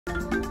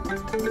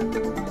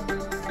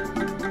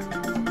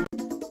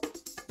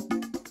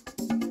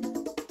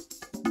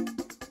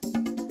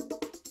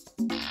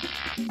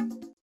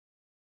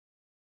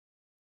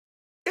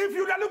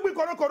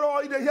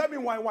Korokoro, you hear me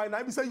wine.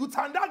 I be say you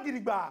tanda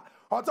gidigba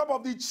on top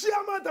of the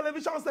chairman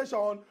television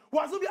station,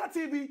 Wazobia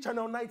TV,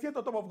 channel 98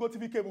 on top of Go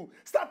TV cable,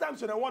 Start Time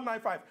channel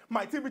 195,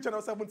 My TV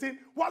channel 17,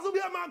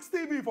 Wazobia Max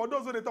TV. For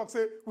those who they talk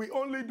say we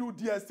only do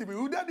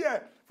DSTV. We did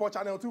there for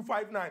channel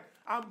 259.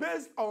 And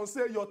based on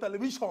say your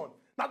television.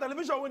 Now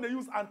television when they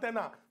use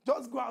antenna,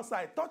 just go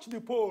outside, touch the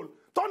pole,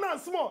 turn on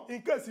small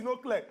in case you know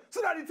clear,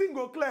 so that the thing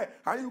go clear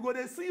and you go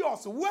to see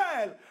us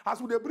well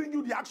as we they bring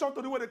you the action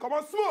to the way they come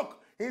on smoke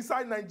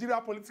inside Nigeria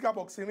political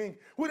boxing ring.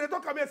 When they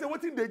talk about say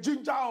what in they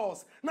ginger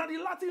us. Now the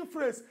Latin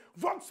phrase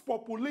Vox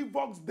Populi,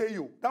 Vox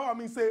Deo. That what I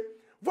mean say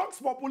Vox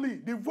Populi,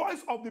 the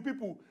voice of the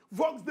people.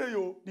 Vox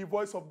Deo, the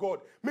voice of God.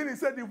 Meaning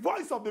say the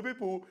voice of the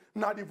people,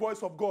 not the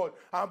voice of God.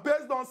 And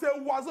based on say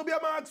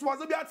Wazobia Max,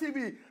 Wazobia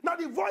TV, now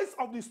the voice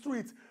of the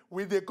street.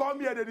 When they come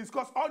here, they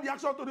discuss all the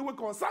action to the way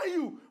concern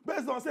you.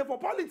 Based on say for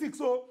politics,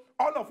 so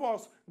all of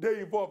us, they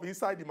involved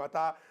inside the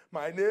matter.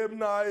 My name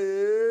now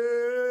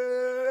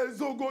is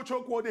Ezugwu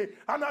Chukwudi.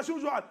 And as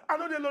usual, I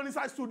know they alone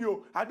inside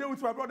studio. I deal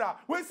with my brother.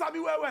 We sabi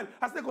well.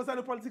 As they concern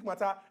the politics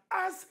matter.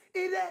 As it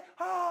is.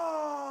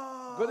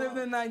 Good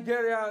evening,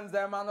 Nigerians.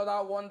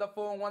 Another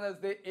wonderful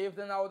Wednesday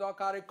evening. I will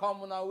carry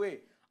common away.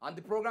 And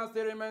the program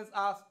still remains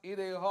as it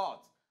is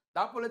hot.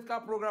 That political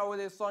program with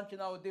a sunshine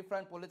with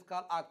different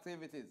political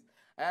activities.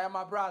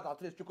 My brother,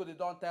 at least Chukwudi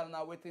don't tell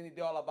now what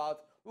it's all about.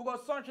 We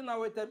got sunshine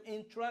with them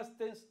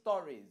interesting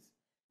stories.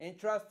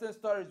 Interesting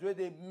stories where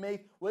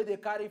they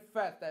carry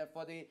first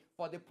for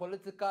the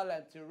political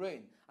and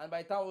terrain. And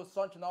by the time we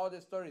sunshine all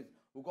the stories,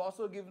 we will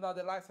also give now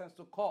the license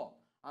to call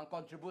and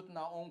contribute in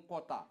our own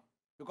quota.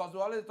 Because we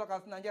always talk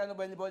as Nigeria,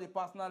 nobody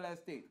personal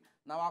estate.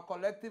 Now our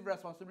collective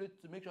responsibility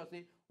to make sure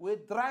say we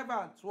drive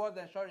on towards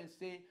ensuring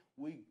say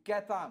we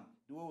get them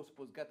the way we're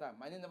supposed to get them.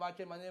 My name never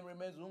changed, my name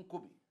remains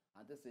Nkubi.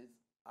 And this is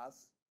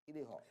As It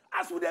Is Hot.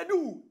 As we they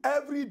do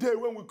every day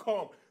when we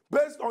come,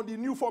 based on the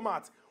new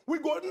format, we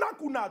go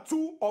nakuna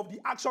two of the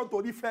action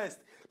to the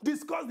first,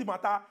 discuss the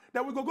matter,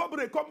 then we go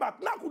break, come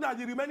back. Nakuna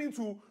the remaining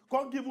two,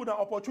 come give you the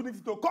opportunity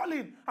to call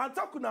in and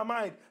talk in our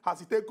mind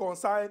as it take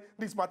concern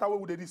this matter where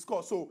we they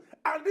discuss. So,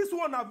 and this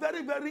one a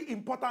very, very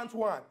important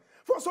one.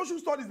 For social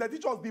studies, they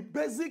teach us the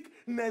basic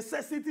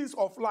necessities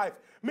of life.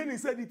 Meaning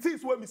say the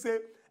things when we say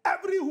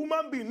every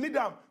human being need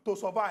them to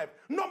survive.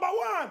 Number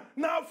one,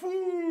 now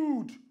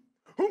food.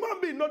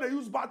 Human being know they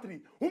use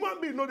battery.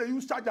 Human being know they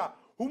use charger.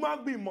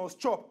 Human being must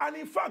chop. And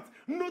in fact,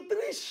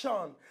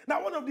 nutrition.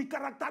 Now one of the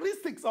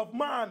characteristics of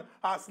man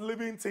as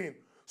living thing.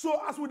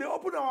 So as we they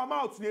open our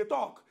mouths, they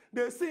talk,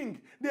 they sing,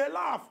 they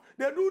laugh,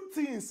 they do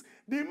things.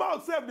 The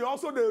mouth self, they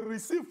also they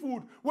receive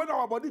food when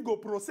our body go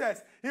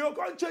process. You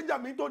can change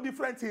them into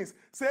different things.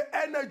 Say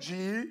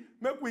energy,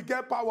 make we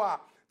get power.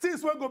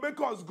 Things will go make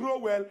us grow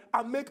well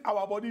and make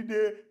our body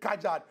day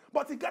kajad.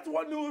 But it get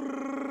one new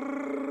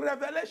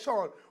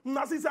revelation.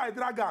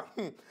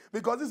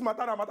 Because this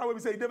matter where we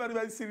say it's very,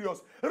 very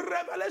serious.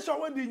 Revelation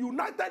when the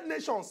United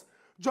Nations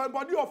join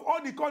body of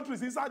all the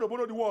countries inside the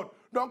world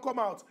don't come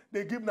out.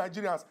 They give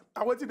Nigerians.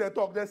 And when they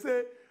talk, they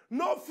say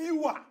no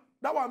fewer.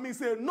 That one means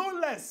say no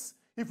less.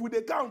 If we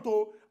they count,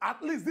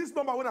 at least this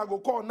number when I go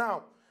call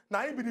now.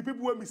 Now it be the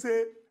people when we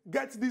say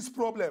get this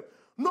problem.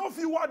 No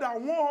fewer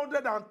than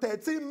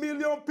 113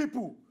 million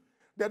people.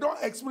 They don't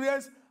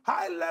experience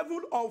high level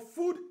of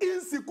food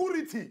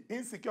insecurity.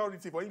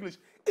 Insecurity for English.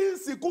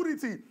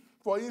 Insecurity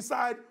for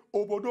inside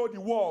Obodo, the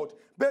world.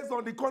 Based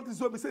on the countries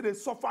where we say they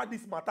suffer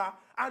this matter.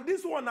 And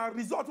this one a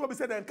result where we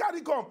say they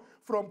carry come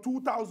from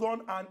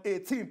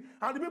 2018.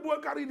 And the people who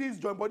carry this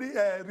joint body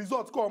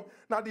results come.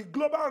 Now the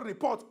global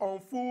report on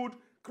food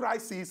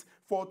crisis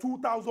for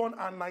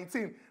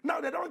 2019.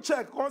 Now they don't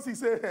check because he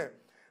say, hey,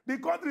 the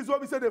countries where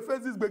we say they face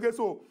this big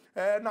so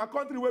now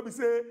country where we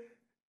say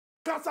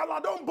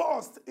Kasala don't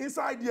burst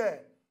inside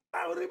here.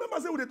 I remember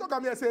say when they talk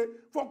about me, I say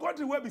for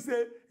country where we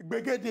say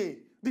big day,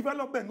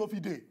 development no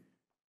day.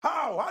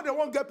 How they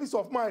won't get peace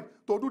of mind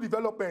to do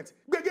development?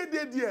 Big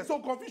day there, so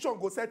confusion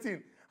go set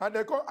in. And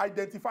they can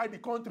identify the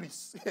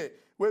countries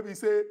where we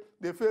say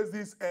they face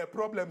this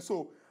problem.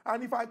 So,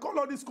 and if I call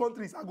all these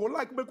countries, I go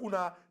like make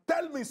una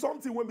tell me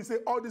something when we say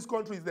all these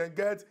countries then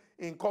get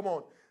in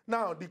common.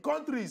 Now, the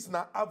countries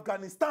now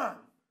Afghanistan,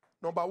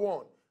 number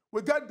one.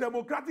 We get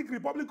Democratic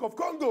Republic of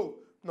Congo,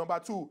 number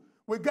two.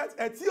 We get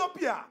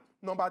Ethiopia,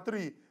 number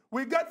three.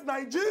 We get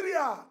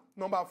Nigeria,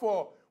 number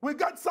four. We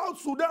get South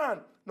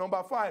Sudan,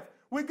 number five.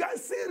 We get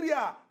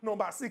Syria,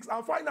 number six.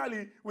 And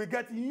finally, we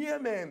get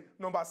Yemen,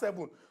 number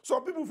seven.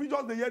 So people feel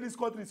just they hear these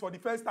countries for the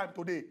first time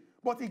today.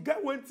 But it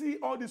get when see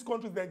all these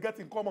countries they get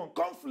in common.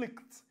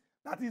 Conflict,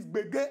 that is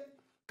bege,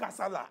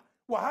 kasala,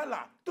 wahala,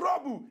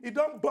 trouble, it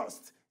don't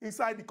burst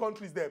inside the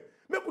countries there.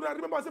 Make una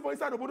remember say for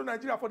inside Obodo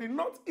Nigeria, for the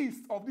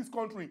northeast of this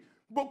country,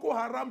 Boko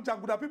Haram,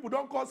 Jaguda people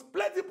don't cause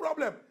plenty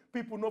problem.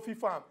 People no fit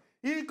farm.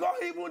 He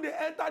can't even they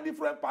enter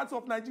different parts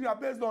of Nigeria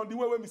based on the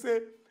way when we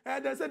say,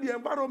 they say the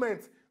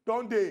environment,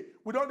 don't they?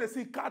 We don't they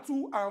see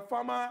cattle and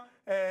farmer,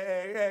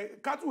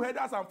 cattle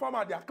headers and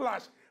farmer their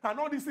clash. And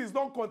all these things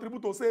don't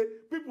contribute to say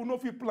people no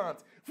fit plant,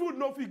 food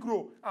no fit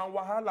grow, and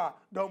wahala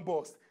don't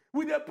burst.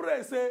 We dey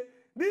pray say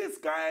this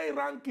kind of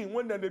ranking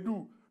when they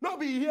do, not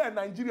be here in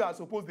Nigeria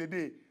suppose they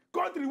do.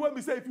 Country when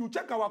we say if you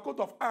check our coat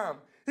of arms,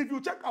 if you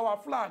check our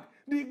flag,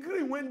 the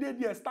green when they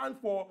there stand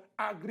for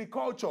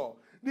agriculture.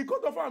 The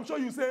coat of arms show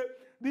you say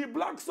the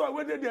black soil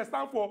when they there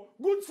stand for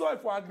good soil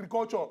for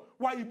agriculture.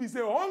 Why you be say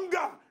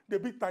hunger the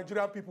big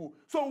Nigerian people.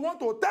 So we want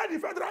to tell the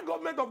federal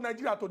government of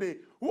Nigeria today.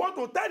 We want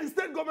to tell the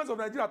state governments of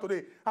Nigeria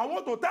today. I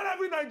want to tell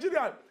every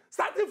Nigerian,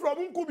 starting from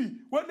Nkubi,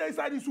 when they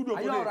inside the studio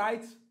today. Are you all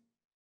right?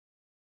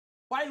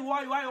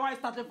 Why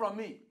starting from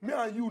me? Me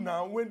and you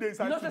now, when they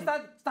inside you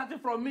know, starting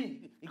from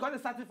me. You got to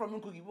starting from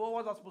Nkubi.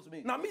 What's that supposed to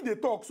mean? Now me they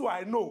talk, so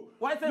I know.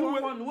 Why say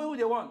one? Who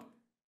they want?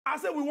 I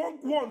said we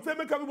want one. Say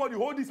make everybody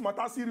hold this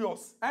matter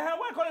serious.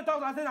 Why can't you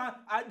talk? I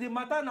said the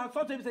matter now.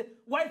 Sometimes say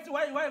why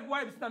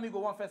me go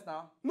one first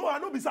now? No, I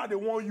know beside they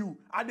want you,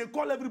 and they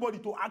call everybody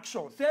to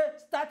action. Say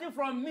starting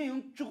from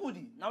me,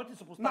 Chukwudi. Now what is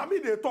supposed to? Now me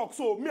they talk,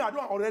 so me I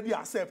don't already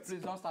accept. Please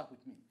don't start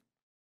with me.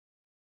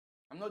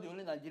 I'm not the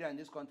only Nigerian in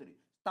this country.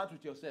 Start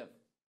with yourself.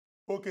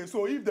 Okay,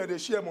 so if they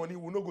share money,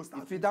 we'll not go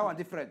start. If that one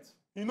different.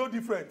 You know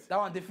different. That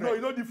one different. No,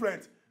 you know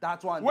different.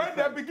 That one when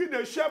different. They begin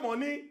to share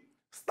money,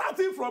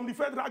 starting from the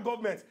federal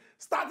government,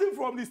 starting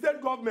from the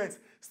state government,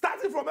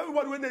 starting from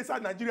everybody when they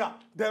inside Nigeria,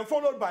 then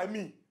followed by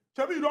me.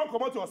 Shebi, you don't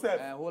come out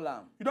yourself. Hold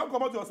on. You don't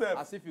come out yourself.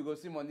 As if you go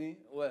see money.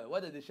 Well,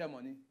 where did they share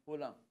money?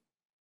 Hold on.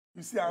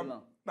 You see,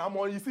 now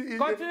money. You see,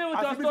 continue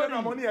with your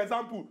story. Money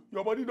example.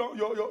 Your body don't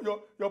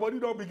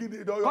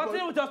begin.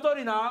 Continue with your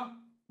story now.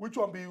 Which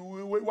one be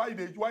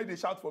why they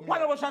shout for me? Why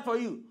don't shout for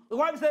you?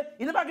 Why you say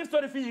you never give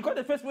story for you? You got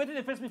the face. Wait till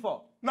they face me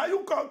for. Now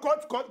you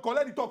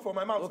collect the talk from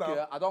my mouth. Okay,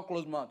 now. I don't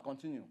close mouth.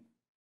 Continue.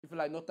 If you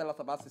like, not tell us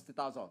about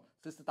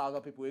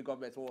 60,000 people in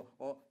government,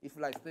 or if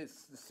you like,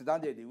 sit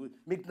down there, they will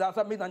make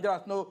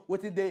Nigerians know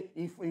what they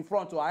in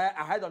front or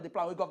ahead of the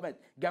plan. What government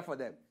get for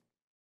them.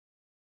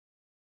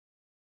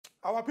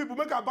 Our people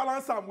make a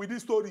balance them with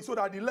this story so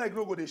that the leg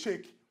no go they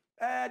shake.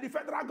 The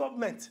federal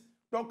government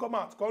don't come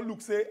out, come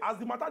look say as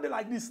the matter they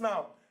like this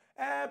now.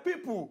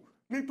 People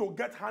need to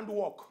get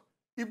handwork.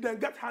 If they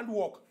get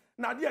handwork,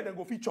 now there they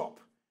go fit chop.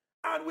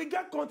 And we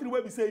get country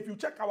where we say if you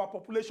check our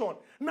population,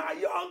 now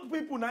young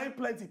people now in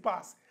plenty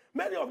pass.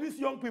 Many of these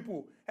young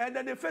people, and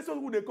then they face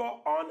what they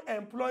call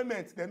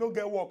unemployment. They don't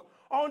get work.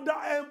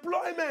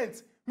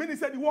 Underemployment, meaning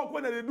say the work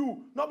when they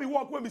do, not be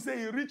work when we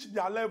say it reach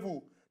their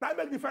level. Now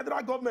make the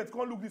federal government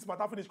come look this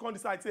matter finish, come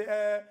decide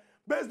say,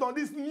 based on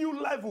this new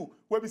level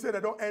where we say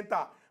they don't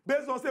enter.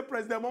 Based on say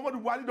President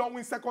Muhammadu Buhari don't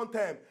win second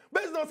term.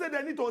 Based on say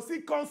they need to see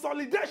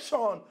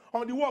consolidation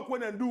on the work when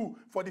they do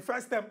for the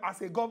first term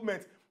as a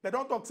government. They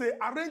don't talk say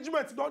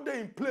arrangements don't they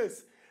in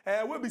place.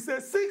 Where we say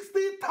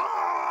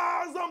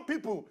 60,000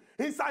 people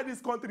inside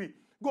this country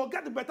go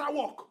get better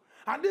work.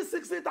 And these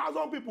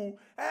 60,000 people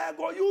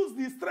go use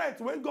the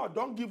strength when God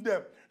don't give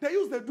them. They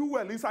use the do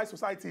well inside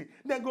society.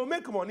 They go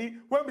make money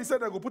when we say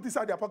they go put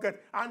inside their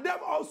pocket. And them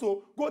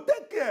also go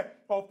take care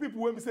of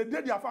people when we say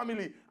they're their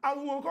family.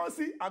 And we will come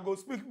see, I go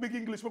speak big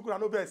English,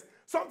 no verse.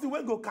 Something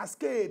when go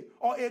cascade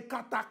or a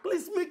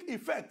cataclysmic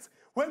effect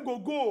when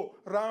go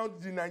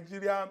around the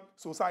Nigerian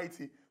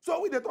society. So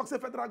we they talk say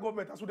federal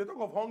government, as we they talk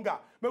of hunger,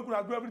 make we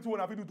do everything we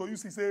have to do to you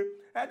see say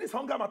this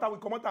hunger matter will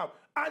come out.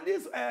 And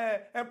this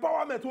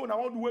empowerment we want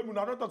to do we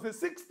don't talk say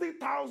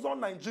 60,000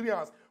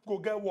 Nigerians go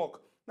get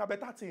work. Now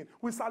better thing,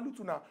 we salute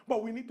you now,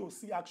 but we need to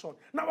see action.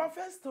 Now our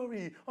first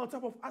story on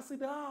top of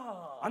accident.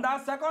 And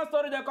our second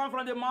story they come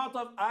from the mouth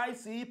of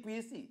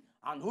ICPC.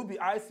 And who be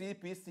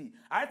ICPC?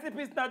 ICPC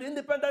is the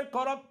Independent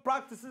Corrupt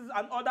Practices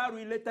and Other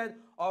Related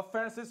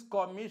Offences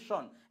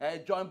Commission.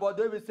 Join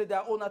body will say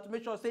their own to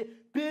make sure say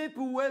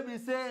people where we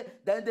say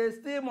then they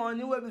steal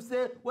money where we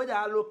say where they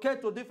allocate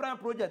to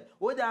different projects,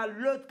 where they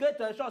allocate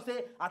to ensure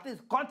say at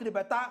least country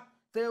better.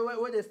 Say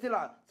where they steal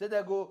say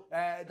they go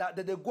that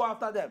they go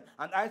after them.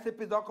 And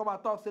ICPC don't come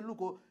and talk say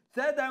look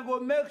say they go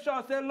make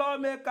sure say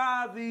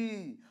lawmakers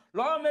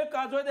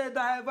where they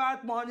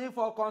divert money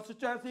for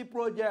constituency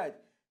projects.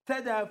 Say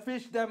they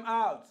fish them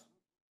out.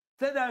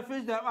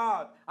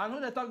 And who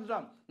they talk to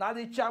them? Now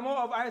the chairman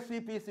of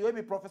ICPC will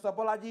be Professor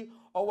Bolaji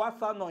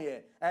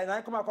Owasanoye. And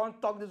I come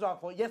and talk this one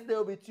for yesterday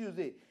will be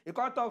Tuesday. He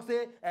can't talk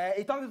say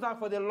he talked this one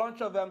for the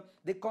launch of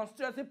the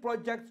constituency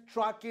project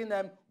tracking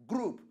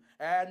group.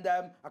 And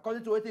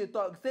according to what he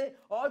talk, say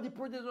all the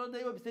projects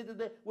they will be say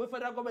today, where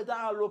federal government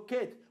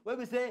allocate, where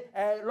we say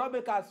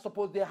lawmakers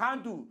suppose they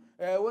handle,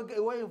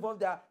 where involve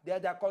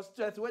their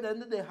constituency, where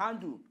they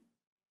handle.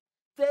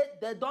 Say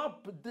they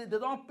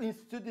don't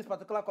institute this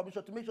particular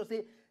commission to make sure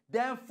say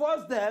they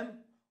enforce them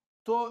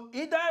to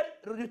either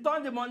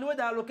return the money where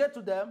they allocate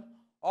to them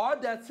or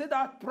they see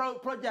that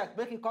project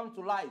make it come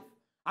to life.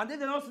 And if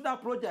they don't see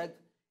that project,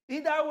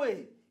 either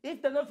way,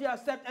 if they don't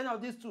accept any of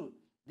these two,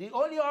 the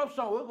only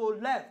option will go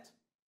left,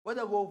 where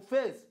they go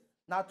face,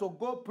 now to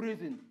go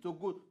prison,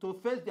 to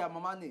face their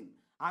mama name.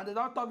 And they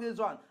don't talk this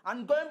one.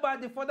 And going by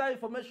the further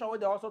information where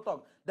they also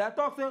talk, they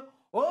talk say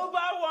over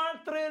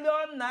 1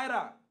 trillion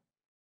naira.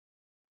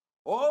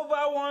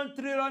 Over 1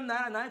 trillion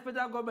naira, now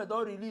federal government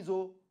don't release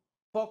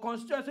for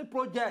constituency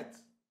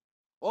projects.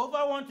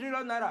 Over 1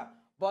 trillion naira.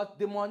 But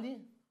the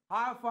money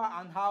how far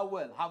and how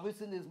well have we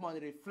seen this money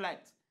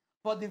reflect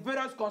for the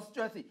various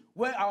constituencies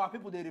where our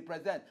people they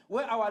represent,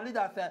 where our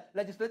leaders,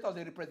 legislators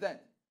they represent?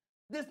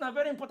 This is a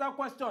very important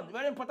question,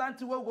 very important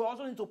thing where we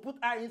also need to put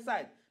eye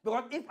inside.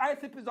 Because if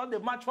ICPC don't they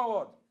march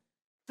forward,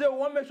 say we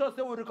want to make sure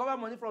say we recover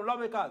money from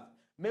lawmakers,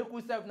 make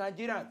we serve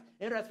Nigerians,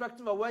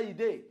 irrespective of where you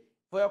dey,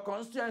 for your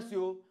constituency,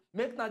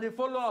 make now the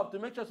follow up to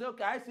make sure say,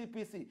 okay,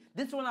 ICPC,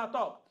 this one I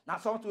talk, now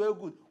something very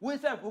good. We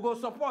serve, we go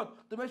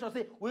support to make sure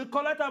say we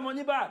collect our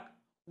money back.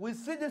 We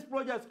see these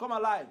projects come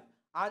alive.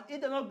 And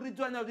if they not agree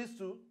to any of these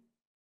two,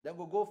 then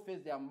we'll go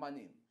face their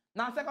money.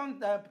 Now,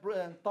 second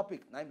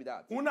topic, now be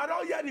that. We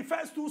don't hear the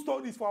first two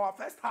stories for our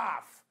first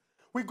half.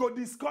 We go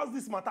discuss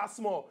this matter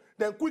small,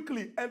 then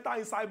quickly enter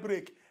inside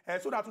break,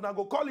 so that we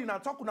go call in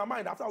and talk on our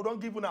mind after we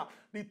don't give una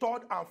the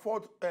third and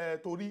fourth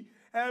story.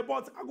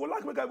 But I go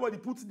like make everybody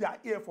put their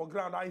ear for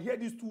ground and hear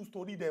these two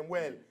stories them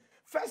well.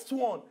 First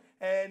one,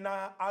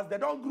 as they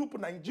don't group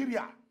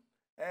Nigeria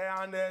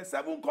and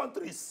 7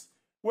 countries,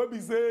 where we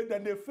say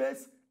then they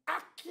face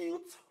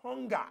acute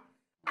hunger.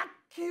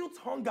 Acute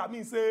hunger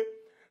means say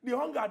the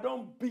hunger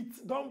don't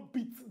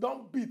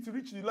beat,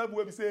 reach the level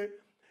where we say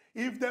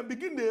if they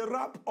begin to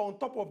rap on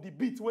top of the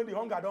beat when the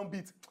hunger don't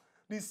beat,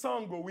 the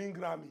song go win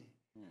Grammy.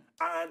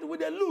 And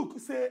with a look,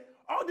 say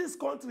all these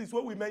countries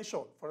where we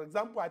mention, for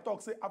example, I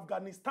talk say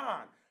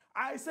Afghanistan,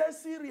 I say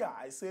Syria,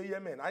 I say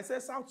Yemen, I say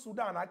South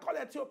Sudan, I call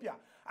Ethiopia,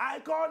 I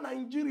call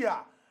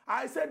Nigeria,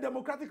 I say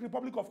Democratic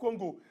Republic of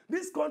Congo.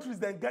 These countries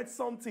then get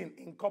something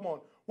in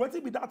common. What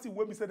it be that thing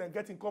when we say then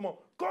get in common?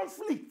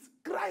 Conflict,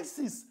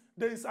 crisis,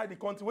 they inside the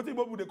country. What it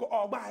they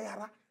call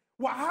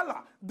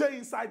wahala, they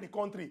inside the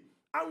country.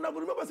 And now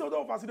remember say other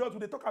of us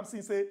they talk am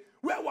say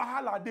where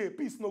wahala dey,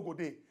 peace no go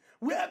dey.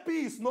 Where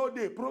peace no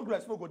dey,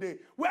 progress no go dey.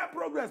 Where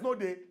progress no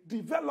dey,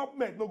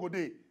 development no go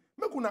dey.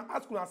 Make una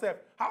ask yourself,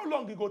 how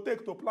long it go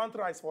take to plant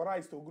rice for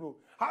rice to grow?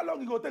 How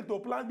long it go take to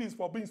plant beans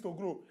for beans to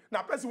grow?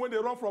 Now, person when they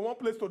run from one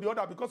place to the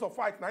other because of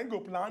fight, now you go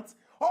plant.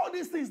 All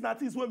these things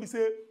that is when we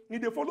say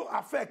they follow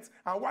affect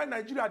and why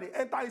Nigeria they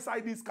enter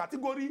inside this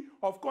category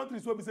of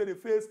countries where we say they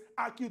face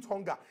acute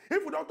hunger.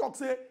 If we don't talk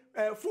say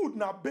food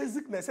now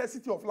basic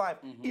necessity of life,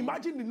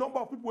 imagine the number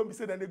of people when we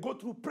say that they go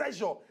through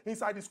pressure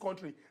inside this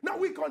country. Now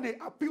we can they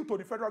appeal to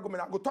the federal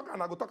government. I go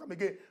talk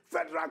again.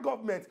 Federal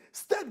government,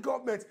 state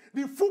government,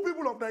 the full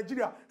people of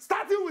Nigeria,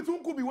 starting with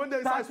Nkubi when they're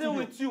inside studio.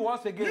 Starting with you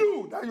once again.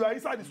 You that you are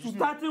inside the studio.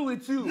 Starting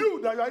with you.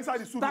 You that you are inside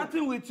the studio.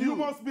 Starting with you. You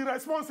must be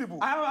responsible.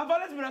 I've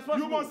always been responsible.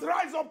 You must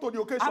rise up to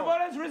the occasion. I've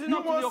always risen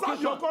up to the occasion. You must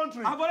serve your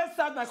country. I've always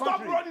served my country.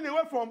 Stop running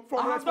away from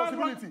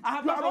responsibility. I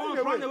have not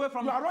run away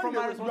from my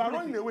responsibility. You are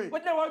running away.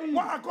 What are you?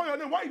 Why I call your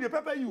name? Why they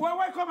pepper you?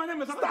 Why call my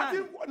name?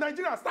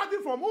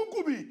 Starting from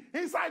Nkubi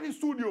inside the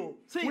studio.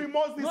 See, we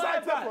must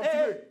decide from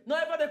today. No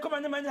ever they call my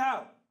name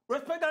anyhow.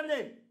 Respect that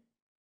name.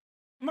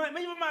 My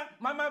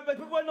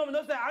people know me.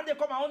 Don't say and they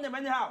call my own name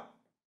anyhow.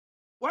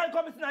 Why you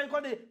call me now? You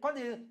call the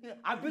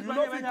abuse my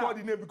name anyhow. Call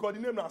the name because the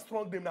name is a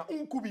strong name now.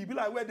 Nkubi be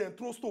like where they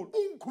throw stone.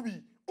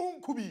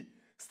 Nkubi.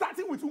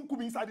 Starting with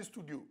Nkubi inside the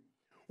studio.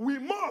 We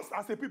must,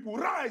 as a people,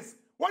 rise.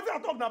 What are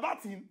you talking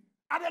about him?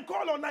 And they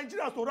call on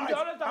Nigerians to rise.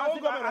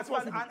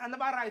 I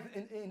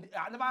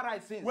never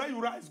rise since. Where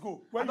you rise,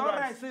 go. Where you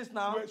rise since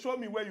now. Show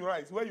me where you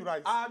rise. Where you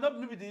rise. Not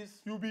maybe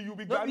this. You be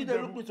not be the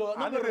look me so.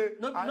 Not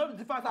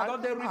the fact I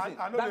don't dare reason.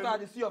 That's why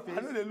I see your face.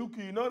 I know they look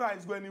you. You know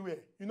rise go anywhere.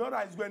 You know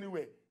rise go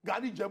anywhere.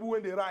 Gadi Jebu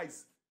when they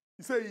rise.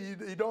 He say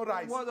he don't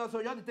rise. So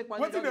you have to take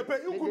money. What did they pay?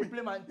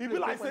 He be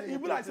like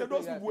say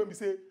those people when we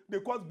say they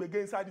cause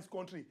begin inside this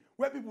country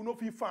where people no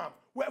feel farm,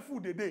 where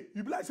food they dey.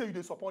 You be like say you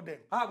dey support them.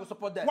 How I go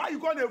support them? Why you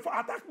gonna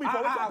attack me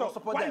for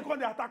what? Why you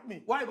gonna attack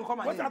me? Why you go come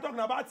and what you talking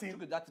about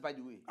him? That's by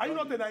the way. Are you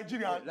not a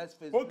Nigerian? Let's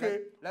face. Okay.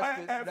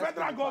 Let's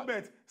federal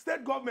government,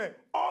 state government,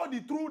 all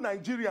the true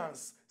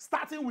Nigerians,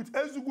 starting with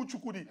Ezugwu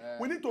Chukwudi,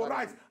 we need to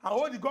rise and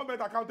hold the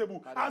government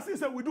accountable. And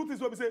since we do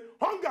this, we say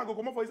hunger go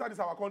come up for inside this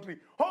our country.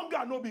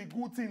 Hunger no be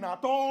good thing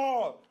at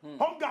all.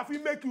 Hunger if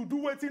it make you do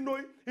what you know,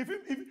 if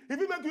it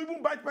make you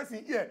even bite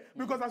person here,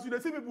 because as you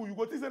see people, you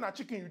go think say na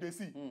chicken you dey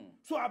see.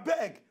 So I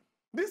beg.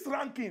 This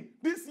ranking,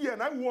 this year,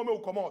 now we will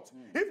come out.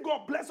 If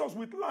God bless us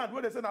with land,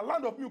 where they say a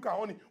land of milk and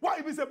honey, why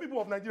if we say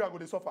people of Nigeria go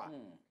to suffer?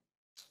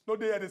 No,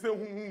 they say,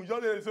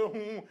 just they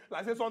say,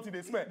 like say something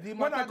they smell.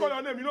 When I call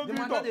your name, you don't give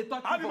it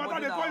up. How the matter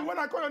they call you? When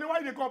I call your name,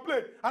 why they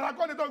complain? And I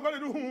call the talk, they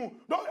do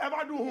Don't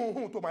ever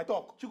do to my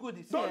talk.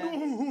 Chukwudi, don't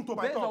do to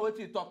my talk. Based on what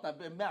you talk,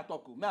 may I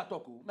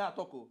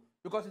talk,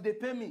 because they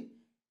pay me.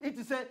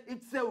 It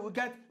say we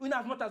get in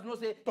as much as no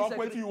say talk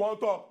what you want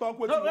talk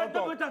what you want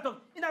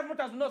talk. In as much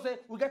as no say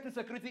we get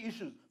insecurity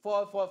issues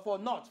for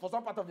north, for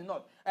some part of the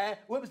north.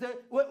 When we say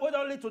we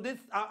don't lead to this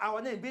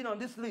our name being on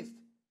this list.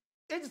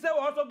 It say we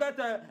also get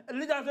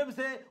leaders when we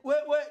say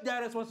where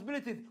their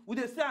responsibilities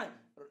with the stand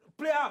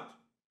play out.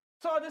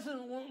 So this is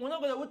we're not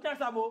going to witness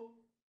about.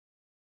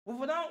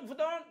 We don't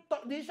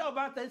talk the issue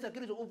about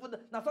insecurity.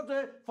 Now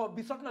something for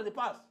be something of the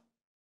past.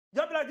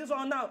 Just like this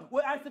one now,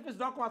 where ICPC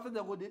don't come and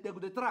say they go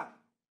to track.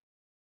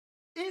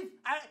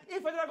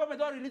 If federal government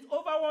don't release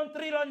over 1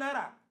 trillion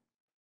naira,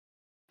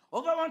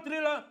 over 1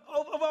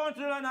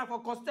 trillion now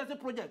for constituency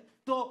project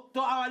to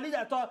our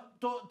leaders,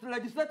 to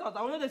legislators.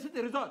 I want to see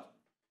the result.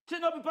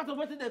 Should not be part of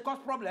what they cause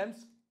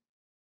problems.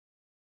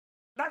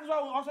 That is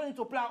why we also need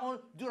to play our own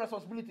due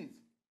responsibilities.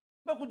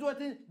 But we do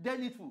anything they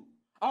needful.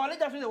 Our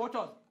leaders will watch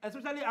us,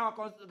 especially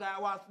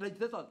our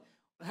legislators.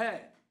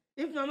 Hey,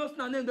 if no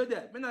name go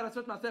there, I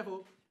respect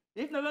myself.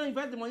 If no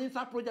invest the money in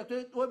some project,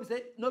 we be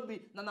say no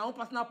be in our own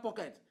personal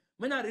pocket.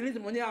 I release the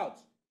money out,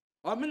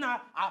 or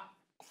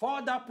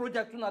for that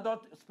project, when I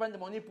don't spend the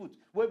money put,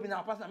 we be in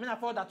our personal. I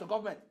forward that to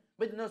government.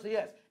 But you know, say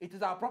yes, it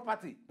is our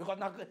property because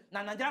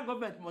now Nigerian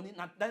government money.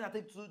 Then I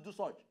think to do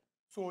such.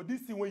 So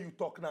this thing when you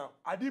talk now,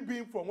 are they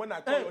being from when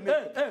I call your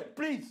name? Hey,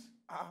 please.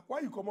 Why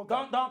you come on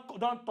cap?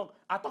 Don't talk.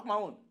 I talk my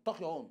own. Talk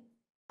your own.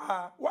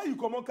 Why you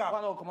come on cap?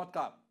 Why not come on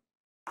cap?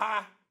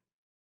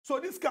 So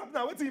this cap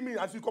now, what do you mean?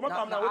 As you come on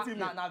cap now, what do you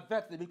mean? Now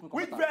vex the big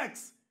Which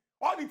vex?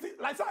 All the things,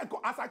 like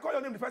as I call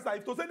your name the first time,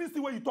 if to say this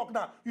thing when you talk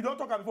now, you don't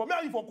talk before. Me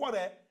and you for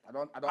quarter.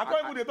 I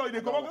call you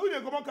they talk. Who they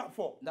come on cap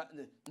for?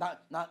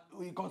 Now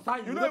we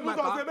consign you. You know if you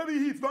say maybe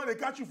heat, don't they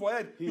catch you for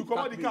head? You come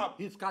on the cap.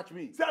 He's catch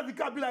me. See as the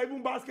cap be like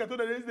even basket, so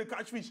they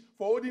catch fish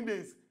for holding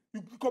days.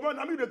 You come on,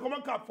 I mean they come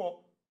on cap for.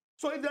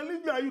 So if they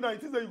leave me and you now,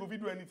 it is that you go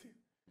do anything.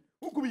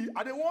 Who could be?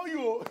 I don't want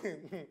you.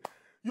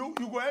 you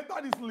go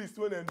enter this list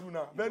when they do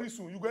now. Very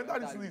soon. You go enter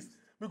this list.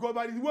 Because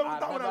by the way, I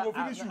go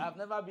finish you. I've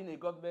never been a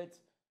government.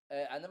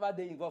 I never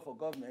been involved for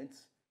government.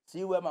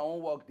 See where my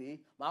own work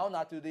day. My own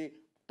today.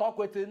 Talk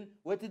waiting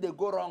they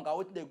go wrong and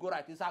waiting they go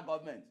right inside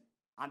government.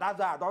 And that's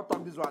why I don't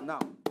talk this one now.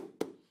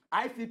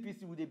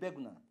 ICPC with the beg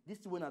now. This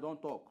is when I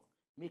don't talk.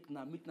 Make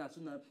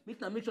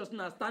sure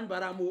sooner stand by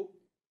Ramo.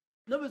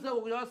 Nobody say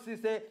we just see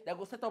say they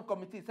go set up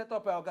committee, set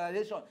up an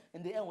organization.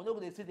 In the end, we're not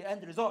going to see the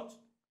end result.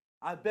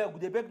 I beg,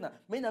 they beg now.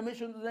 Make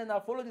sure then I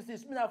follow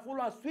this. Make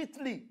follow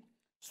swiftly.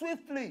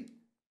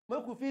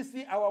 Make we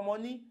see our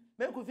money.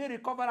 Make we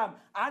recover them.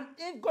 And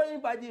if going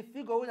by the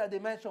figure when they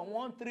mention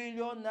 1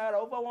 trillion naira,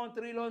 over 1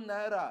 trillion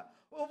naira,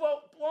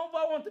 over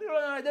 1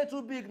 trillion naira, they're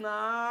too big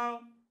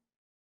now.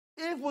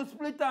 If we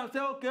split and say,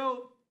 okay,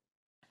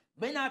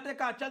 may I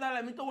take a charter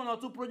like me to 1 or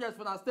 2 projects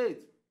for the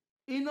state.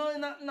 You know,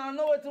 now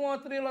know what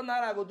 1 trillion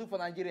naira go do for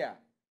Nigeria.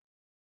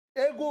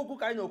 Ego ku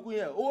kai no ku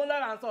here. O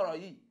la answer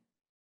yi.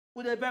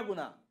 Who they beg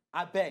now?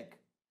 I beg.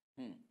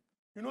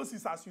 You know,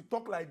 sis, as you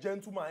talk like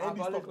gentleman, and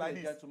this talk like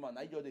this. Gentleman,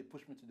 I just they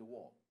push me to the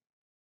wall.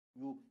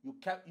 You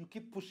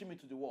keep pushing me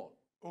to the wall.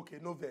 Okay,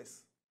 no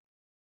verse.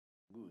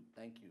 Good,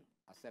 thank you.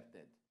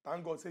 Accepted.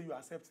 Thank God, say you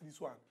accept this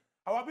one.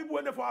 Our people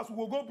when they for us, we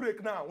will go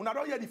break now. We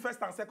don't hear the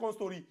first and second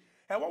story.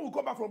 And when we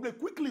come back from break,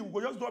 quickly we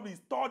will just drop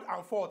this third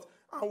and fourth,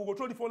 and we will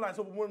throw the phone lines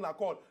so we won't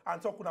call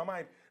and talk with our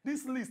mind.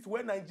 This list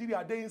where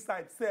Nigeria they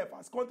inside self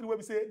as country where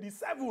we say the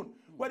 7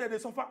 where they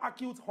suffer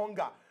acute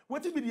hunger.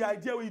 What will be the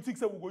idea where you think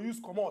say we go use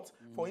come out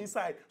for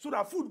inside so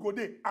that food go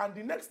there and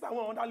the next time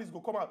when on that list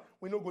go come out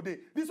we no go there.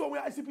 This one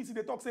where ICPC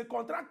they talk say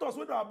contractors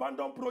when they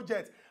abandon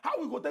projects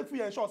how we go take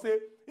free ensure say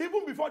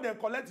even before they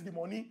collect the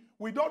money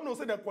we don't know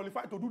say they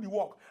qualify to do the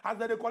work as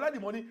they collect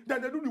the money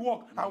then they do the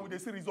work and we they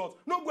see results.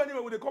 No go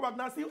anywhere when they come back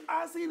now still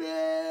asking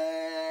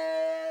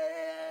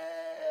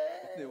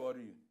they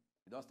worry you.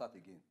 You don't start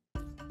again.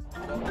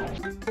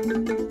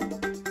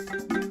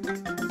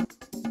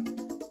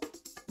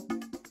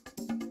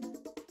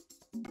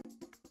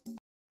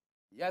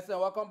 Yes, and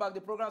welcome back.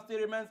 The program still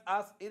remains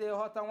as it is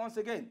hot and once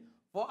again.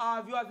 For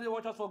our viewers, they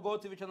watch us for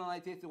Gold TV channel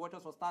 98, watch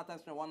us for Star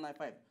Times channel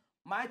 195.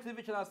 My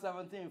TV channel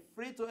 17,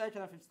 free to air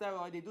channel 57,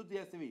 or they do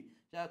DSTV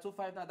channel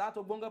 259. That's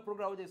a bonga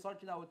program with a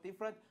searching out with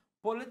different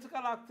political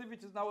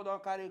activities now we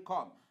don't carry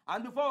come.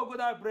 And before we go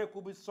that break,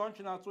 we'll be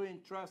searching out 2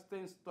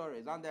 interesting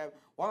stories. And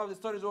one of the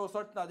stories we'll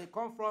search now, they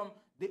come from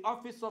the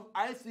office of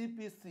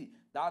ICPC,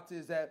 that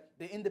is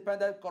the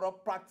Independent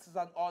Corrupt Practices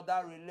and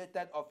Other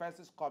Related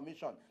Offences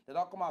Commission. They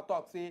don't come and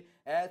talk, say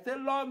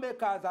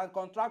lawmakers and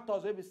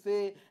contractors will be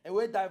say,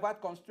 we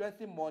divert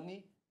constituency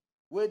money,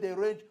 where they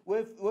range,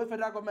 where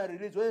federal government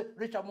release, where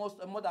reach almost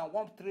more than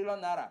 1 trillion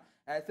naira.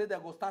 Say they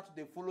go start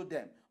to follow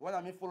them. When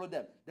I mean follow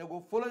them, they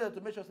go follow them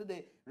to make sure say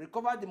they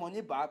recover the money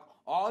back,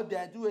 or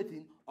they do it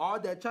in, or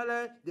they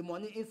challenge the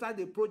money inside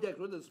the project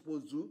what they're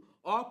supposed to,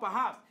 or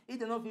perhaps if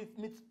they don't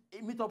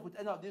meet up with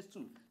any of these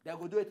two, they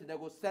go do it. They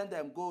go send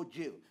them go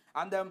jail.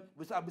 And then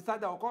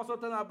beside that, we'll also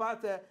talk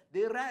about the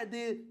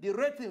rating,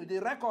 the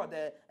record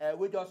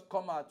we just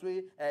come out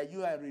with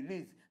UN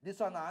release. This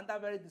one another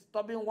very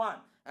disturbing one.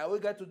 We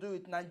get to do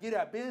with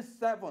Nigeria being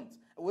 7th.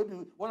 Will be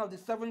one of the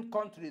 7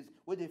 countries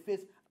where they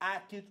face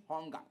acute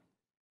hunger.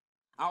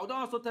 I would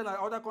also tell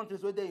other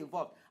countries where they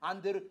involved,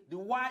 and the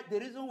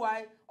reason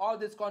why all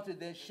these countries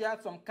they share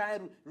some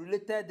kind of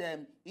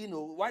related,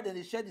 why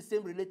they share the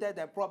same related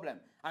problem,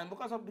 and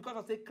because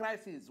of say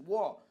crisis,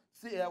 war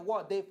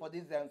day for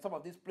these some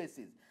of these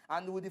places,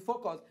 and with the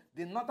focus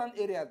the northern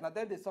areas now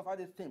then they suffer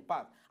this thing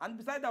part. And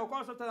besides that, we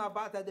also talk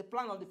about the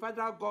plan of the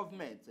federal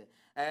government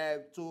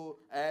to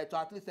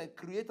at least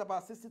create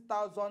about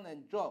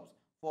 60,000 jobs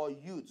for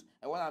youth.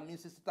 And when I mean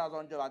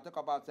 60,000 jobs, I talk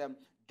about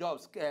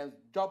jobs,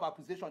 job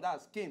acquisition,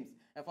 that's schemes,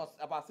 and for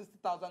about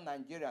 60,000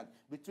 Nigerians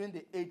between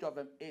the age of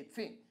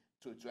 18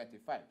 to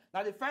 25.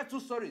 Now, the first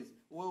two stories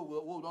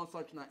we'll don't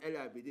search now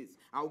earlier with this.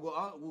 And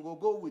we'll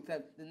go with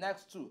the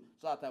next two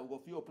so that we'll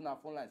go open our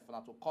phone lines for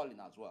that to call in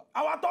as well.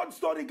 Our third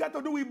story got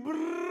to do with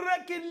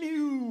breaking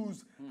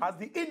news as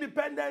the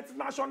Independent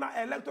National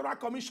Electoral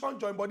Commission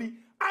joint body,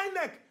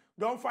 INEC,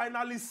 don't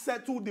finally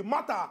settle the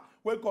matter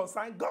when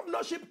concern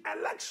governorship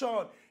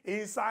election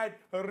inside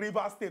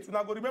Rivers State.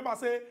 Una go remember,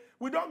 say,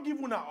 we don't give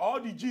una all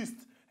the gist.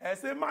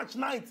 Say March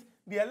 9th,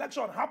 the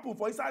election happened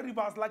for inside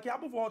Rivers like it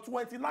happened for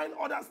 29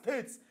 other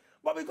states.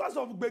 But because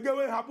of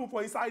Begeway happened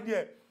for inside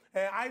there,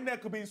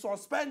 INEC been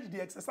suspend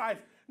the exercise.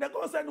 They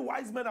go send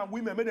wise men and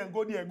women, make them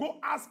go there, go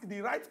ask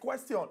the right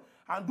question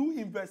and do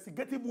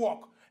investigative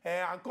work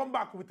and come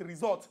back with the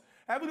results.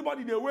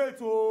 Everybody they wait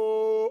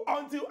until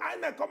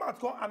INEC come out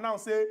come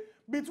announce say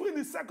between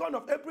the 2nd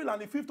of April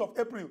and the 5th of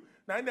April,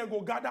 now INEC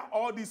go gather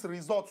all these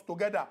results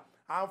together.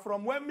 And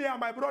from when me and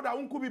my brother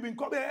Nkubi been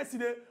coming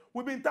yesterday,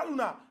 we've been telling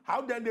her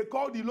how then they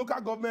call the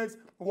local governments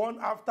one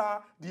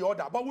after the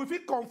other. But we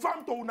feel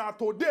confirmed to una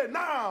today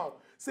now.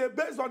 Say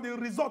based on the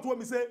result when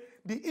we say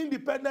the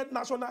Independent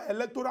National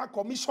Electoral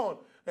Commission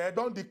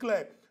don't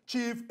declare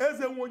Chief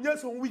Ezugwu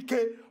Nyesom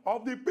Wike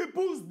of the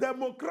People's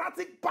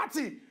Democratic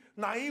Party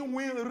now he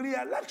win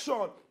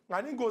re-election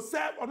and he go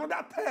serve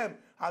another term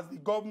as the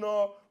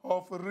governor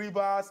of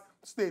Rivers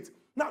State.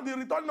 Now the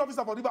returning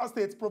officer for Rivers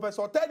State,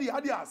 Professor Teddy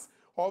Adias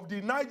of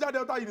the Niger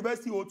Delta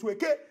University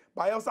Otueke,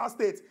 Bayelsa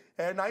State,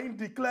 and I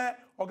declare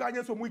Oga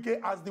Nyesom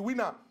Wike as the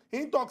winner.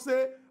 He talks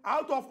say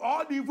out of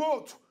all the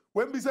votes,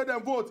 when we say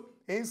them vote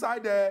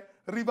inside the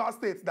Rivers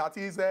State, that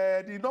is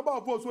the number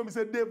of votes when we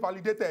say they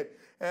validated,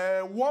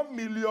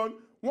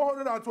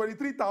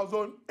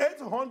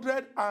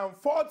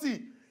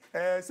 1,123,840.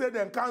 Say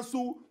them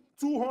cancel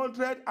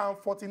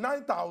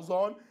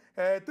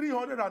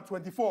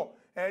 249,324.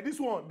 This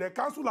one, the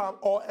council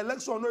or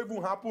election not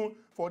even happen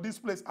for this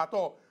place at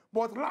all.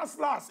 But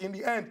last, in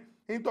the end,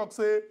 he talks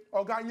say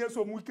Oga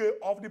Nyesom Wike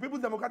of the People's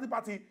Democratic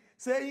Party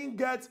saying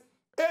get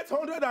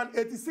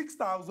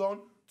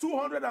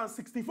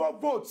 886,264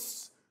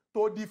 votes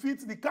to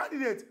defeat the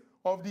candidate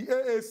of the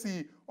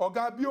AAC,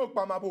 Oga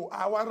Biokpamabo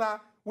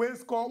Awara, when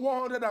score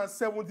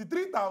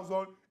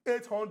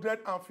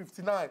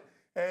 173,859.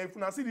 If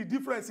you see the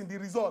difference in the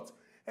result,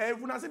 if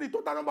you see the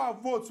total number of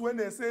votes when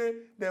they say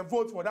they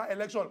vote for that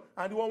election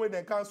and the one when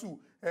they cancel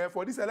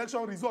for this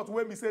election result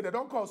when we say they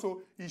don't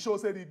cancel, it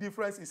shows that the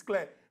difference is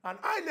clear. And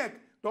INEC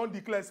don't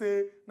declare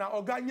say now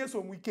Oga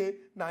Nyesom Wike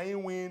now he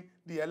win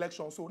the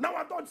election. So now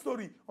our third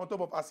story on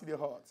top of Acid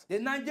Heart. The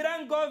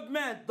Nigerian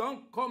government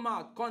don't come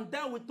out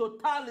condemn with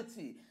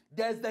totality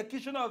the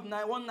execution of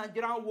one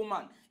Nigerian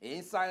woman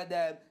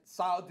inside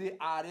Saudi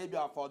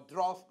Arabia for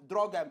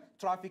drug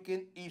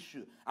trafficking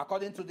issue.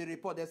 According to the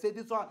report, they say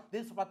this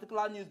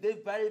particular news, they're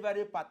very,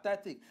 very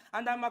pathetic.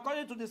 And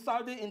according to the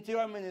Saudi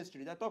Interior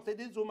Ministry, they talk say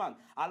this woman,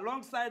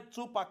 alongside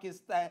two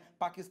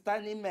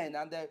Pakistani men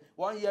and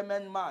one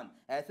Yemen man,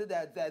 say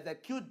there's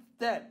accused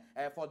them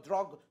for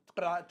drug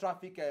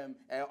traffic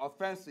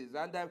offenses.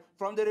 And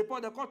from the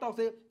report, the court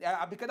say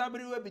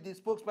Abikadabri will be the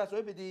spokesperson,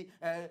 will be the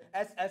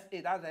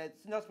SSA, that's a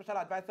senior special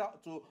advisor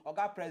to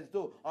Oga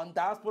Presido on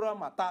diaspora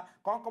matter.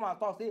 Come and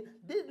talk say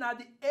this now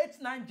the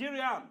 8th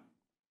Nigerian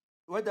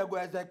where they go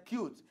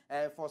execute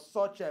for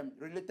such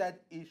related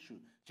issue.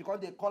 She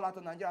called they call out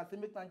to Nigerians, say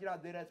make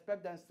Nigerians they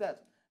respect themselves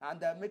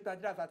and make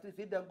Nigerians at least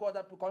if they go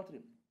other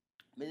country.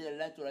 May they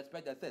learn to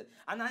respect themselves.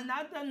 And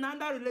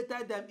another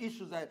related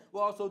issues we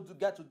also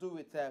get to do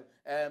with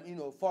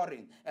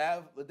foreign.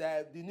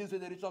 The news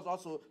editions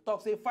also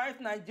talk say 5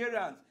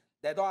 Nigerians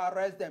they don't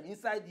arrest them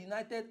inside the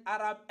United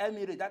Arab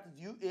Emirates, that is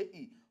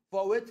UAE,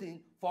 for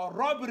waiting for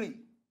robbery.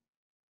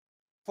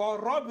 For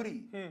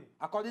robbery,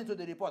 according to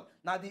the report.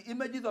 Now the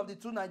images of the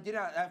 5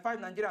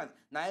 Nigerians,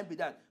 now be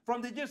that.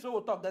 From the gist we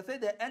will talk, they say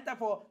they enter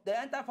for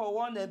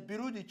one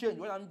bureau de change.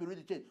 What I mean bureau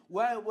de change?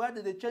 Where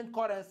did they change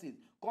currencies?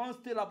 Come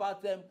still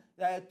about 2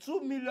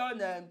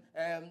 million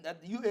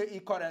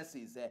UAE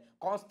currencies.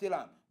 Come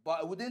still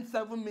but within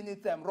 7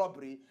 minutes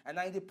robbery, and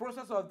in the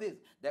process of this,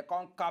 they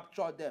can't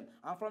capture them.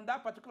 And from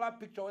that particular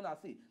picture, when I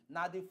see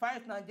now the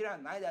 5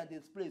 Nigerians now in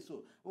this place,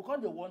 so we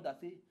can't the one that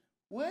say,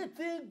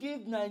 waiting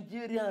give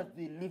Nigerians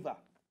the liver.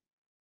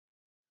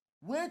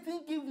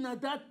 Waiting give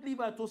that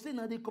liver to say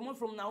now they come out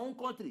from our own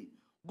country.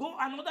 Go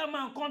another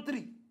man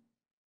country.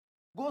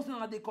 Go say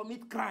now they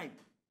commit crime.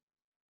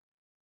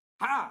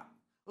 Ha!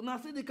 When I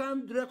see the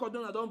kind of record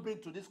I don't bring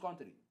to this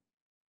country.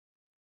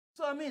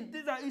 So I mean,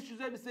 these are issues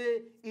that we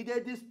say if they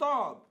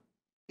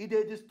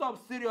disturb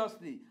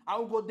seriously. I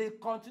will go, they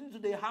continue to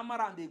they hammer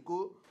and they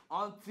go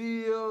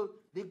until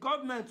the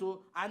government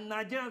and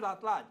Nigerians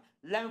at large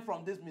learn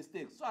from these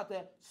mistakes. So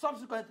that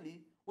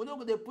subsequently, we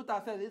know they put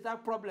ourselves in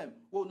that problem,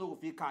 we'll know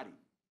if we carry.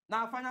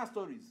 Now, final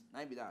stories.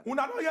 Now be that. We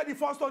not hear the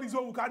first stories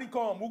we carry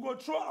come. We go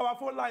throw our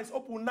phone lines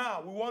open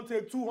now. We want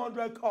to take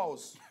 200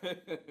 calls.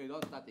 We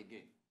don't start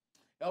again.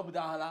 Help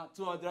down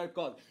 200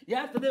 cost.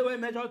 Yesterday we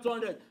measured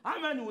 200. How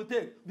many will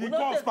take? The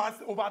cost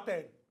passed over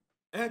 10.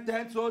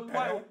 10, so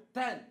 12,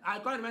 10. I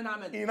can't remember how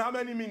many. In how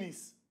many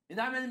minutes? In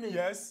how many minutes?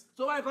 Yes.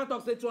 So why can't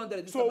talk say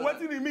 200? So what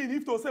do you mean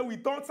if to say we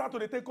don't start to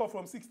the take off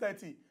from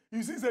 6:30?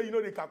 You see, say you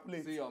know they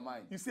calculate. See your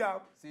mind. You see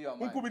how? See your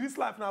mind. Nkubi, this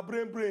life now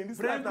brain. This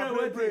Brain, life now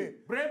brain.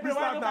 This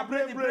life now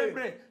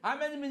brain. How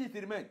many minutes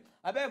remain?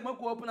 I beg make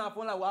we open our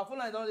phone line. Our phone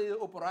line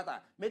don't open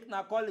rata. Make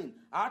na calling.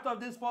 Out of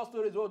these 4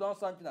 stories, hold on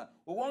something.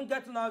 We won't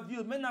get to our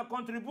views. Make na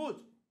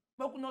contribute.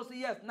 Make we not say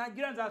yes.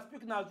 Nigerians are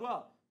speaking as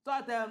well. So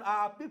that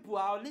our people,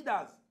 our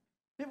leaders,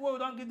 people who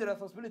don't give the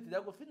responsibility, they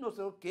go fit no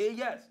say okay,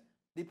 yes,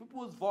 the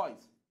people's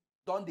voice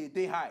don't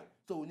they high.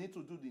 So we need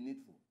to do the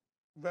needful.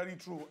 Very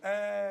true.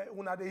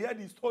 When they hear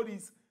these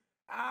stories,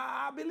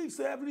 I believe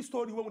say every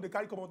story when they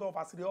carry come out of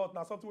as the hot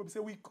now something we say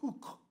we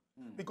cook.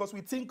 Because we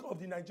think of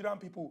the Nigerian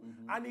people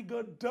and it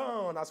go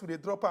down as we they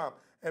drop them.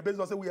 And based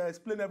on say we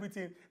explain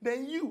everything.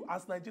 Then you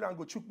as Nigerian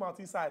go chook mouth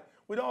inside.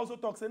 We don't also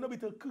talk say no be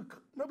to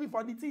cook, no be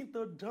for the thing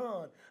to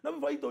done, no be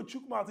for you to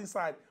chook mouth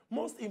inside.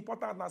 Most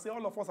important now say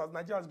all of us as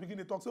Nigerians begin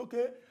to talk say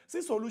okay,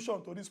 see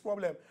solution to this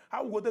problem.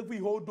 How we go take we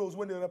hold those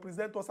when they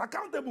represent us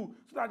accountable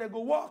so that they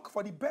go work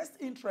for the best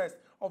interest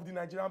of the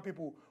Nigerian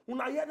people. When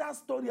I hear that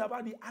story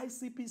about the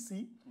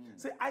ICPC,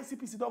 say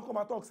ICPC don't come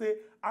and talk say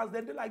as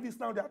they do like this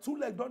now, they are 2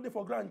 legs don't they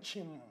for grand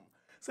chim.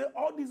 Say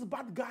all these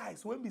bad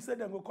guys when we say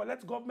they go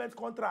collect government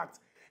contracts.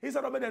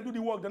 Instead of make them do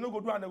the work, they no go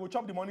do and they go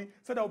chop the money.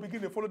 So they will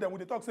begin to follow them. When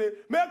they talk, say,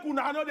 make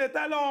una know they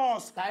tell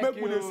us. Make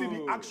we see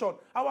the action.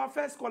 Our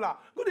first caller.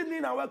 Good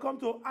evening and welcome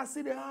to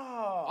Acute.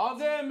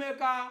 Okay,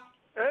 Maker.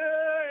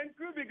 Hey,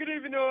 Nkubi, good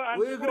evening.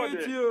 We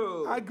greet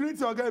you. I greet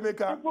you again,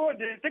 Maker. People,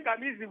 they take a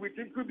easy with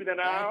Nkubi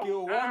now. Thank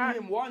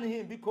you. Warn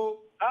him, because.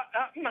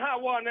 Thank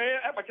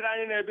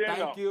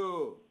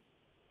you.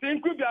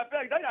 Nkubi, I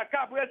beg. That your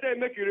cap, where say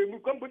make you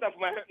remove, come put up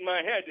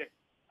my head.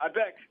 I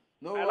beg.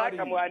 No I like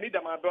him. I need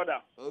my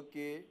brother.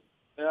 Okay.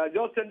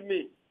 Just send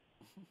me.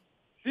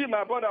 See,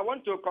 my brother, I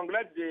want to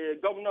congratulate the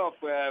governor of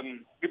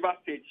River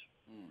State,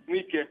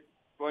 Wike,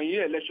 for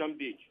your election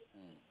day.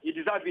 He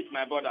deserves it,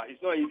 my brother.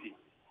 It's not easy.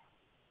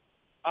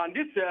 And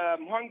this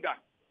hunger,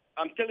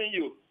 I'm telling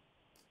you,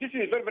 this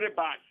is very, very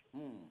bad.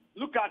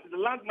 Look at the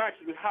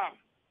landmarks we have,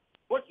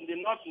 both in the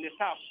north and the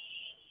south.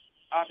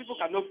 Our people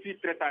cannot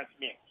feed 3 times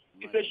me.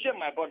 It's a shame,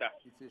 my brother.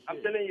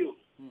 I'm telling you.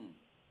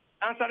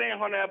 Answering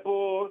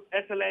Honorable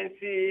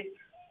Excellency,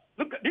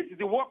 look, this is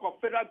the work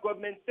of federal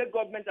government, state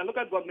government, and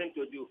local government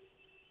to do.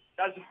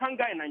 There's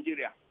hunger in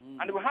Nigeria,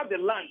 and we have the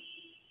land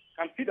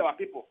can feed our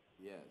people.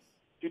 Yes.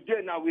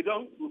 Today now we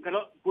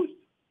cannot boost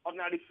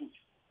ordinary food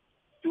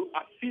to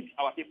feed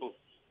our people.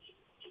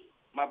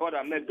 My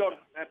brother, may God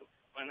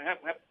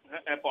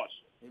help us.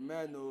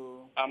 Amen.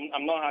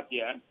 I'm not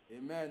happy.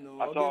 Amen.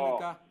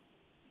 Okay,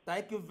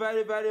 thank you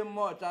very, very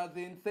much. As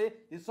in say,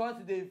 it's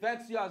something they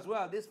vex you as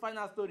well. This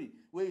final story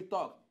where you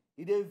talk,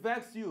 it they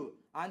vex you,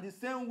 and the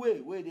same way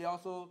where they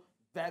also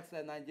vex the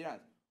Nigerians.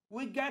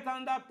 We get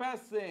another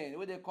person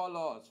where they call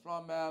us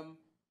from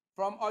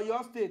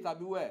Oyo State.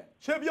 Beware.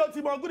 Shebio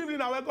Timo, good evening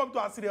and welcome to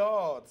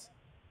Acute.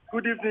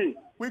 Good evening.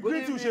 We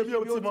greet you,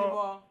 Shebio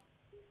Timo.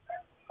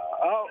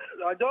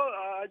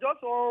 I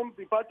just want to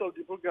be part of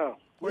the program.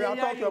 We are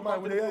talking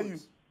about. We hear you.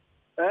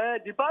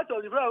 The part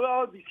of the program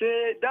where we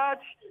say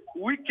that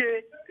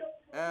Wike.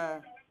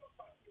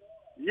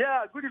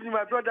 Yeah, good evening,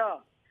 my brother.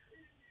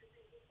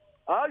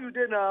 How are you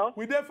there now?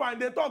 We there fine.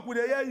 They talk. We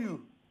hear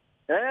you.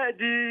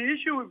 The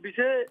issue will be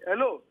say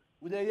hello.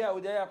 We there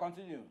hear.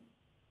 Continue.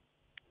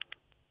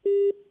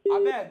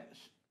 I beg.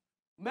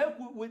 Make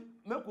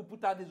we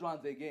put out these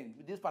ones again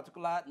with this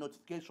particular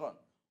notification.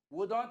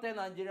 We don't tell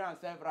Nigerians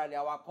severally.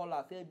 Our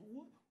caller say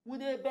we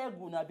dey beg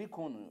una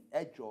bikon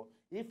ejo.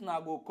 If na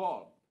go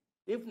call.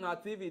 If na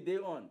TV they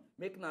on,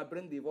 make na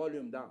bring the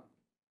volume down.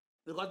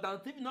 Because down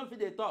TV not fit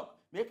they talk.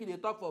 Make it they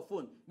talk for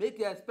phone. Make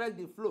you expect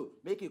the flow.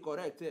 Make it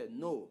correct here.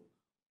 No.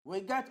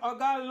 We get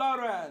Oga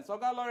Lawrence.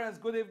 Oga Lawrence,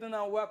 good evening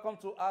and welcome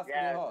to Ask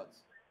the Hot.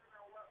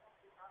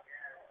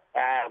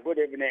 Good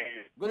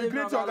evening. Good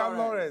evening, Oga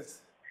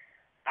Lawrence.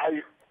 How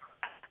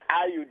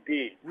you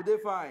did? We dey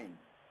fine.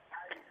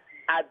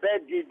 I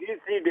beg you, this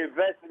is the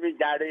best me,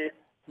 Jare.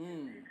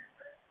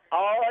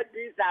 All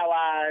these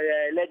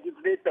our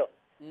legislator.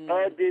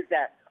 All this.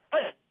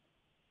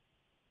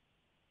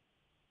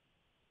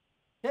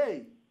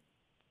 Hey,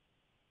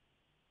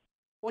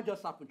 what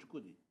just happened,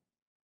 Chukwudi?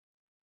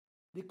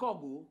 The call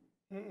go?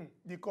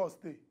 The call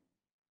stay.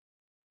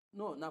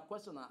 No, na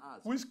question I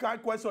ask. Which kind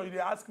of question you dey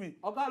ask me?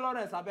 Oga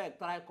Lawrence, I beg,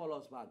 try call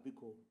us back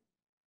because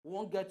we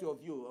won't get your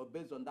view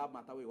based on that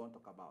matter we want to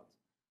talk about.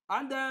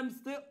 And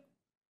still.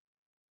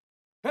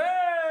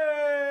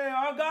 Hey,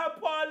 Oga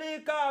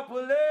Polycarp,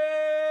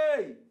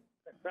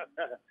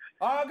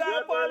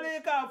 Oga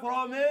Polycarp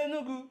from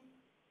Enugu.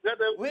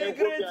 We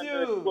greet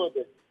you.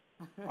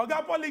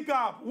 Oga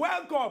Polycarp,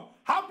 welcome.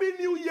 Happy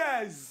New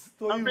Year's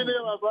to you. Happy New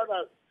Year, my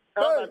brothers.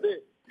 How are they?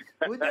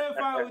 We dey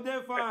fine, we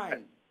dey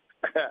fine.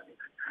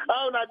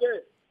 How are they?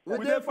 We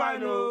dey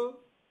fine, oh.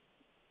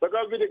 To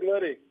God be the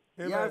glory.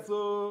 Amen. Yes,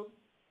 oh.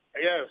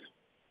 Yes.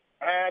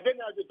 I think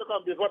I should talk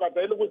on before that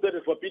the Ezugwu State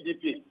is for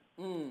PDP.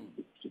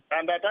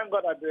 And I thank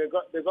God that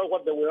they got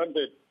what they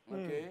wanted.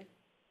 Okay.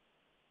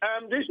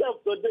 This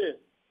of today,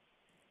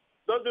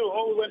 those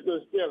who went to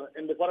steal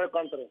in the foreign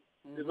country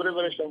is very,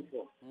 very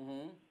shameful.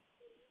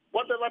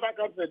 Whatever that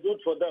country do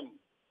for them,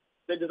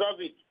 they deserve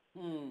it.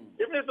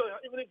 Even if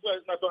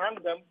it's not to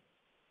hang them,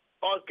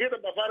 or kill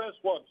them by firing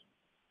squad,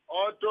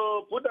 or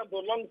to put them to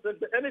long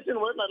sentence, anything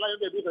whatever like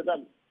they do to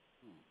them,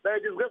 they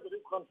disgrace to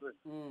this country.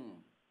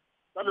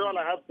 That's all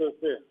I have to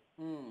say.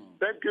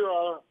 Thank you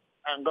all,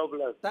 and God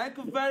bless. Thank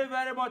you very,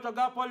 very much,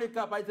 Oga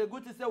Polycarp. It's a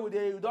good to say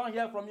we don't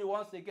hear from you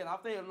once again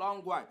after a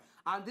long while.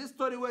 And this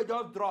story will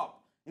just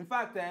drop. In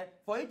fact,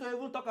 for you to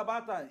even talk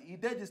about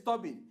it, it's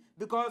disturbing.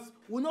 Because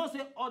we know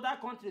say other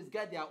countries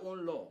get their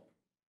own law.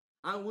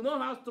 And we know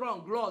how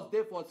strong laws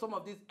they for some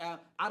of these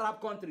Arab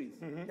countries.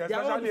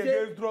 Especially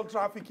against drug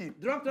trafficking.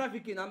 Drug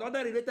trafficking and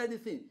other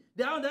related things.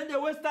 Then they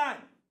waste time.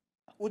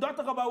 We'll talk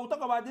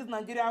about this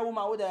Nigerian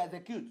woman with the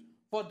Acute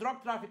for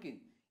drug trafficking.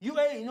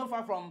 UAE is not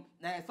far from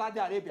Saudi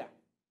Arabia.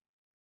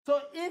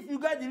 So if you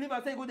get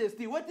delivered, say go to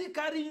steal, what you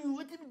carry you,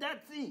 what you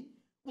that thing?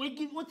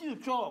 What you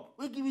chop?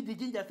 We give you the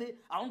ginger, say,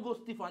 I won't go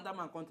steal from that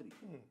man country.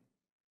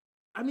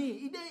 I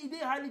mean, it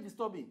is highly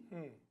disturbing.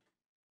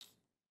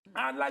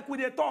 And like we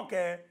they talk,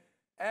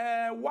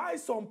 why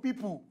some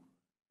people,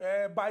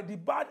 by the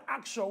bad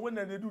action when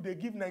they do, they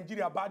give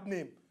Nigeria a bad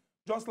name.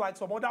 Just like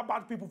some other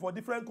bad people for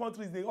different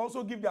countries, they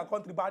also give their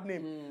country bad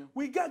name.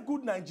 We get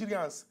good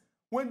Nigerians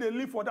when they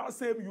live for that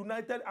same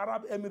United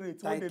Arab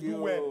Emirates, when they do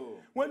well.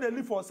 When they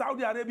live for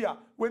Saudi Arabia,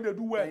 when they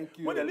do well.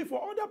 When they live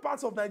for other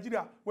parts of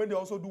Nigeria, when they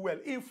also do well.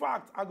 In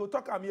fact, I go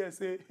talk am here and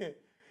say,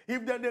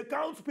 if then they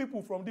count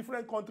people from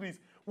different countries,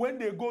 when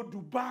they go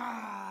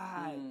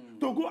Dubai,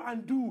 to go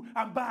and do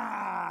and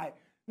buy,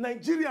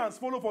 Nigerians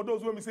follow for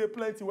those when we say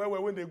plenty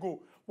when they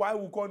go. Why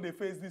we can't they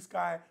face this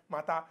guy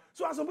matter?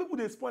 So as some people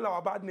they spoil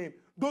our bad name.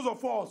 Those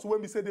of us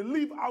when we say they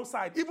live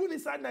outside, even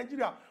inside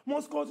Nigeria,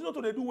 must continue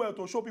to they do well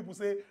to show people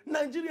say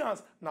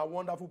Nigerians now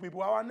wonderful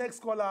people. Our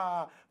next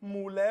caller,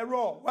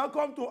 Mulero.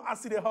 Welcome to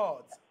Acid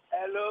Heart.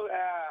 Hello,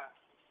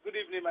 good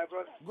evening, my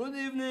brother. Good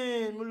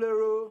evening,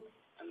 Mulero.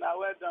 Now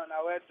well done,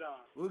 now well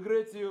done. We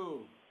greet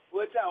you.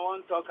 What I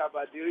want to talk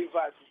about the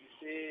rivers, you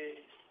say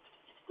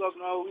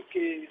Governor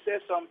Wike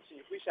said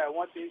something which I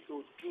want him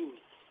to do.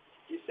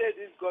 He said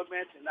this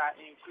government is an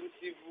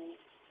inclusive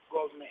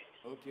government.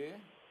 Okay.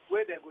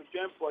 Where they go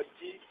join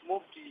body,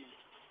 move the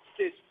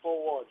state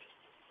forward.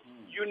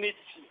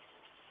 Unity.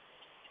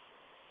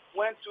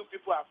 When two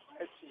people are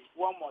fighting,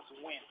 one must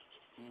win.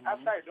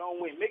 After you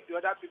don't win, make the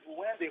other people,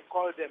 when they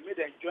call them,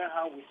 make them join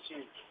hand with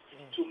him.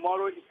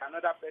 Tomorrow is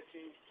another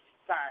person's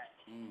time.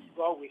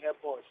 God will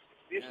help us.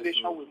 This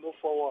nation will move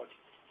forward.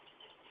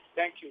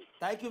 Thank you.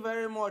 Thank you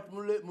very much,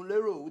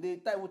 Mulero. We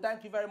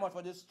thank you very much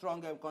for this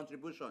strong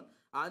contribution.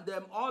 And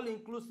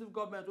all-inclusive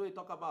government we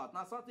talk about.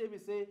 Now, something we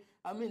say,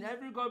 I mean,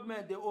 every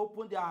government, they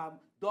open their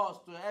doors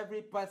to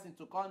every person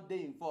to come there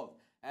involved.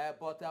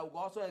 But we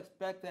also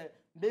expect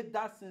make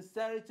that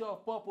sincerity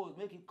of purpose,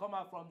 make it come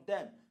out from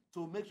them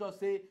to make sure,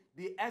 say,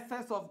 the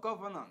essence of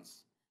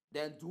governance,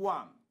 then do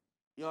them.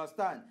 You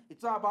understand?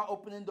 It's not about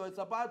opening doors. It's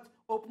about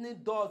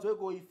opening doors where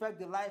go affect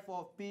the life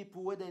of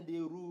people where then they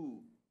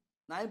rule.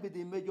 Now, it be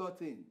the major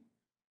thing.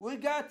 We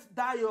got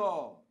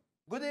Dayo.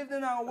 Good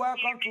evening and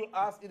welcome to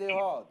Ask in the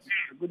Heart.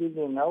 Good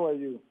evening. How are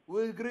you?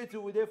 We greet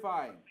you. We dey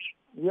fine.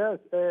 Yes,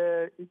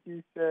 it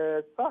is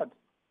sad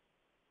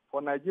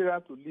for Nigeria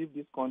to leave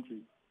this country.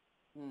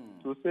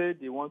 To say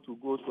they want to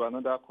go to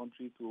another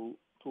country to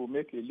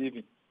make a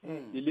living.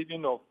 The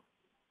living of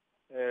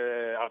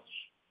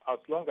as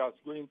long as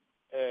going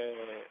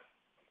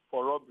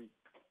for robbery.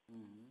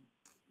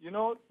 You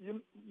know,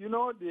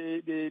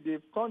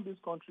 they've turned this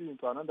country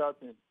into another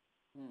thing.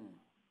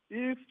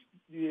 If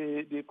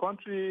the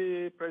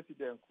country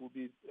president could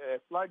be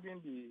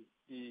flagging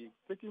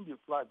taking the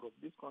flag of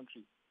this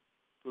country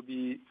to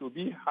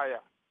be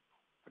higher,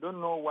 I don't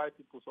know why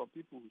some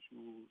people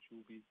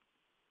should be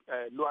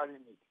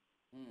lowering it.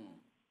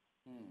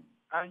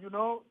 And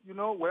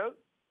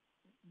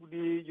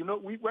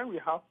when we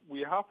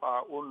have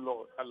our own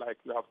law, like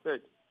you have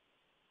said,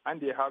 and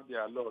they have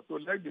their law, so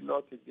let the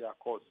law take their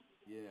course.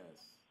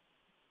 Yes.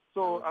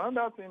 So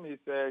another thing is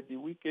the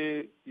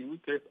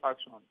Wike's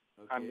action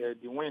and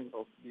the winning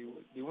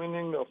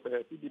of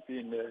PDP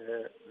in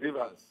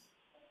Rivers.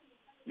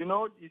 You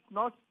know, it's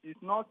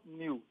not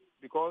new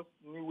because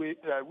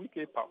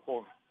Wike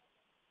performed.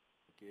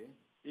 Okay.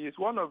 He is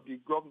one of the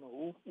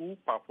governors who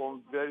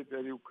performed very,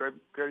 very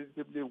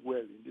creditably well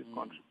in this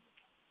country.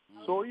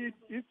 So if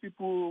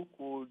people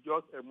could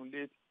just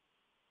emulate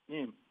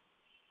him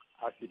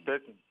as a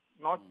person,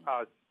 not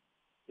as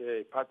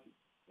a party,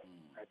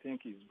 I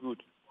think it's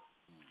good.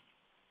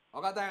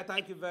 Okay,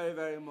 thank you very,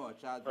 very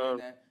much.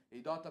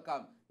 You don't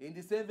talk in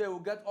the same way,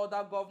 we get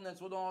other governments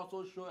who don't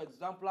also show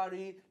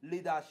exemplary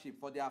leadership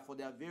for their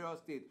various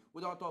states.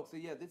 We don't talk, say,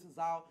 yeah, this is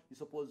how you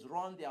supposed to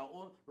run our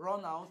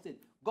own state.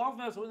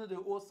 Governments who they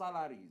owe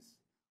salaries.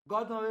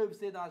 Governments will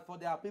say that for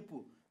their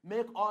people,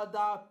 make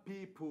other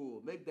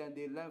people, make them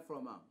they learn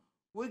from them.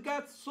 We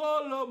get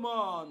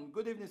Solomon.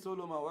 Good evening,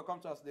 Solomon. Welcome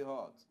to Us the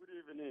Hot. Good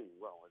evening.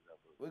 Wow,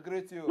 we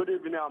greet you. Good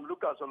evening. I'm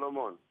Lucas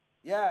Solomon.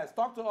 Yes,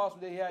 talk to us.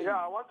 We hear you. Yeah,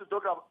 I want to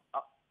talk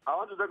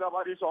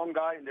about this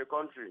hunger in the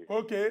country.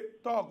 Okay,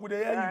 talk. We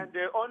hear you. And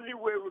the only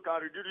way we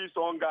can reduce this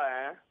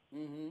hunger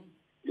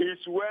is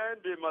when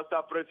the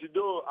Master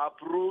President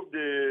approve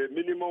the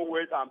minimum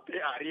wage and pay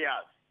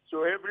arrears.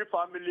 So every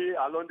family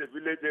along the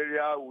village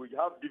area will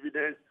have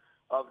dividends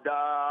of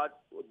that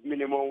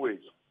minimum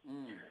wage.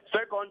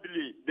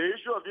 Secondly, the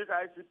issue of this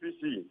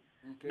ICPC.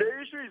 The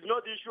issue is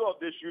not the issue of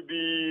they should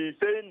be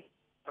saying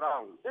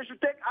around. They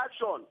should take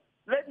action.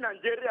 Let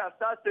Nigeria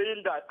start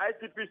saying that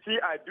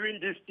ICPC are doing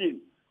this thing.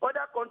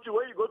 Other countries,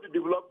 when you go to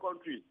developed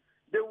countries,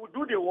 they will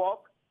do the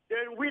work,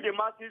 then we, the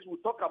masses, will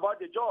talk about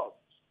the job.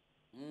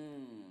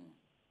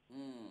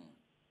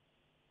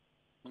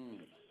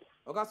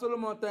 Okay,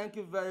 Solomon, thank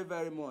you very,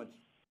 very much.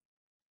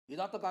 You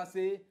doctor can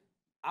say,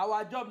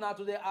 our job now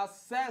today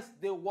assess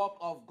the work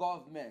of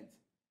government.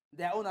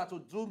 Their own to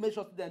do, make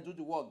sure they do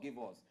the work, give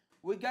us.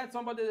 We get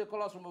somebody that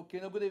call us from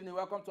Okino. Good evening,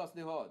 welcome to Us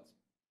the Hot.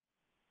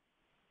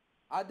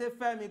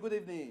 Adefemi, good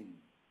evening.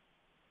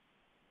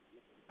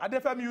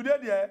 Adefemi, you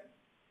did there?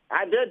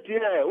 I did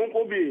here,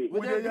 Nkubi. We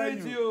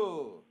greet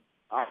you.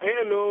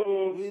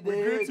 Hello. We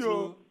greet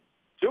you.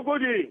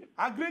 Chukwudi.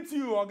 I greet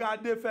you, Oga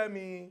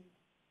Adefemi.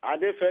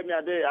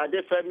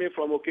 Adefemi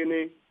from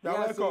Okene.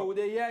 Yes, so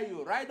they hear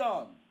you. Right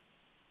on.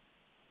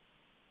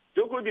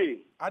 Chukwudi.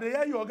 I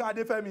hear you, Oga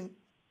Adefemi.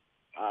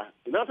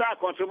 You know, I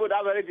contribute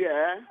that very day,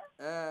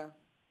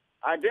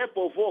 I did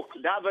provoke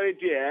that very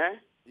day,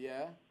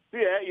 Yeah.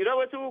 See, you know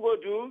what we go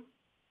do?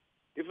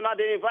 If not,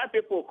 they invite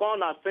people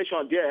come on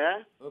station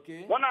there.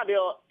 Okay. One of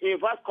they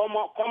invite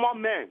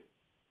common men,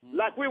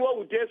 like we walk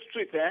with the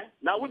street,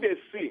 now we they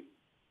see.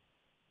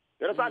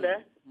 You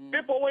understand,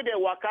 People when they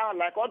work out,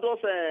 like all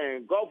those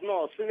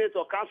governors,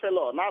 senators,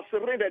 councillors, now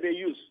Syrian that they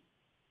use.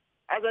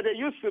 As they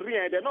use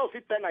Syrian, they don't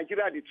fit tell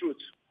Nigeria the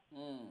truth.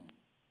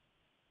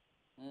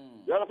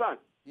 You understand?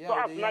 Yeah, so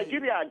as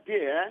Nigeria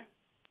there,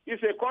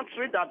 it's a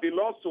country that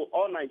belongs to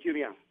all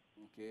Nigerians.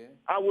 Okay.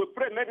 And we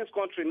pray make this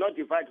country not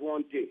divide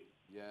one day.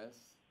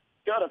 Yes.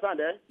 You understand,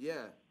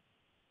 Yeah.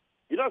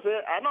 You know,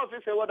 say I know if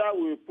you say whether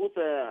we put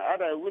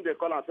either when they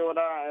call and say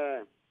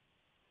whether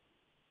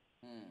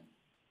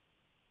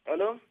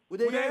hello? We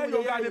hear you,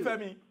 Oga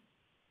Adefemi.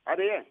 Are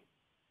they here?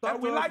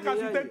 And we like as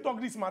you take talk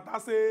this matter,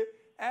 say,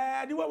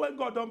 anyway, when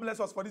God don't bless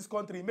us for this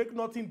country, make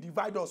nothing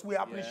divide us. We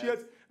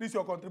appreciate this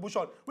your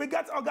contribution. We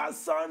get Oga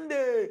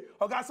Sunday.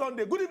 Oga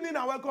Sunday, good evening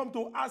and welcome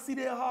to Acid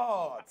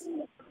Heart.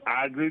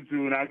 I greet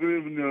you. I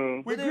greet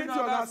you. We greet you,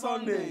 Oga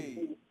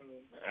Sunday.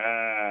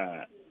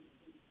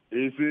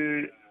 You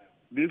see,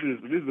 this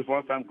is the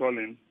first time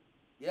calling.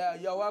 Yeah,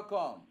 you're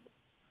welcome.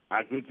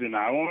 I greet you.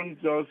 I won't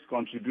just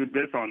contribute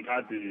based on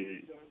that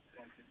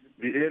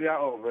the area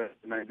of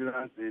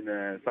Nigerians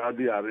in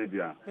Saudi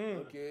Arabia.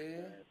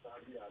 Okay.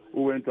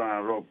 Who went to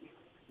Europe.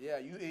 Yeah,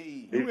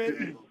 UAE.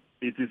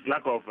 It is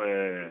lack of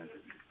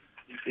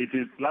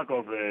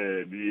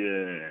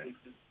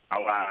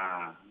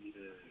our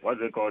what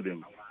they call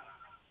them.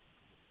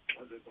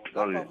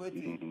 Sorry.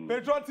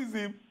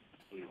 Patriotism.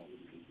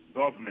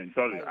 Government.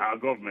 Sorry, our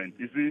government.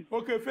 You see.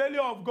 Okay,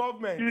 failure of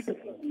government.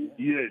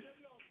 Yes.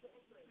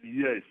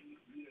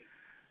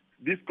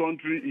 This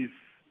country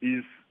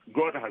is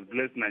God has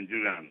blessed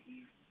Nigerians.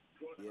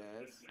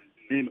 Yes.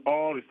 In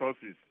all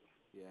resources.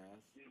 Yes.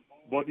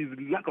 But it's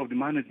the lack of the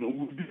management.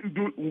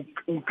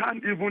 We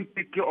can't even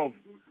take care of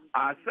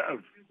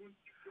ourselves.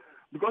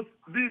 Because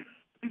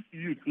these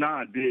youth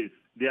nowadays,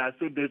 they are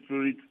so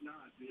desperate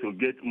to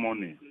get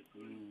money.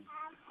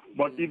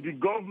 But if the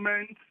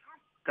government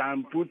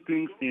can put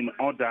things in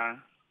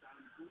order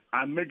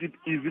and make it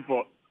easy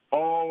for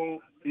all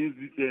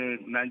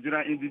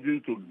Nigerian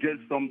individuals to get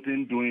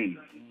something doing,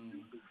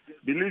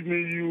 believe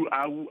me,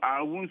 I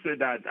won't say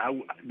that.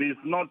 There's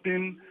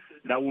nothing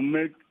that will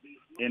make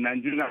a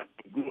Nigerian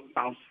go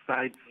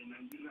outside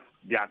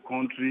their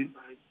country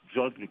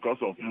just because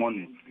of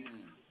money.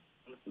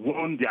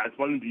 One, they are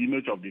spoiling the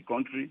image of the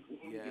country.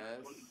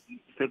 Yes.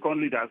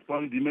 Secondly, they are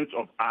spoiling the image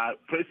of our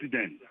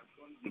president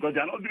because they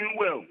are not doing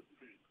well.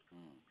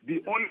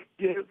 They only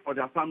care for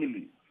their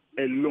family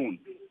alone.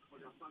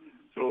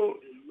 So,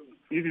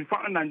 if you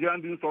find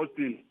Nigerians doing such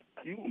things,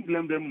 you won't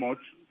blame them much.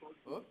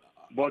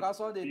 But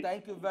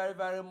thank you very,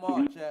 very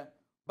much.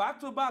 Back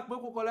to back, we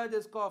will collect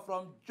this call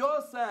from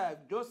Joseph.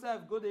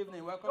 Joseph, good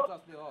evening. Welcome to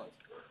Us the Hot.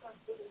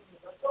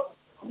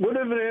 Good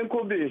evening,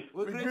 Nkubi.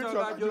 We greet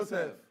you,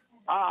 Joseph.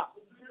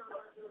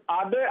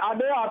 Are they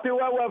happy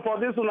well for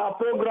this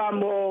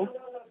program?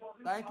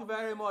 Thank you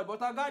very much.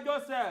 But I got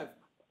Joseph.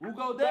 We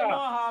go there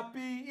more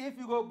happy if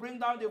you go bring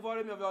down the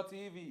volume of your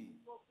TV.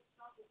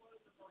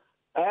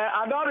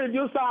 I don't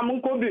reduce some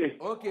Nkubi.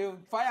 Okay,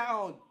 fire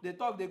on. They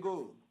talk, they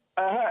go.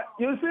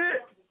 You see,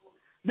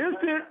 this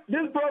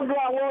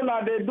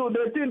program they do,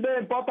 they think they're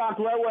important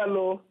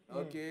well.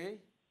 Okay.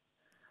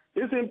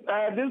 This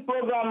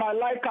program I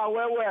like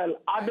well.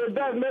 At the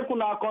best, make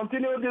una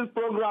continue this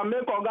program.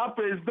 Make Oga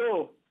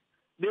President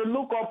they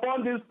look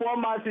upon these poor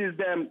masses,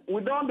 them.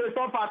 We don't they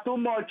suffer too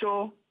much,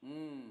 oh.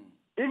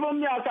 Even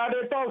me as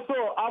I talk, so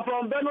I'm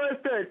from Benue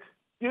State.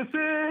 You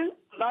see,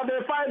 that they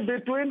fight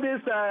between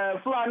this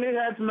Fulani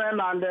headsmen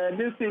and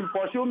this thing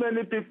pursue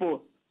many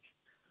people.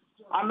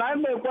 And I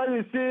make when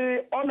you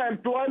see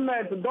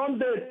unemployment, don't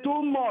they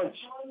too much?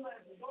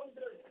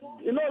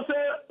 You know,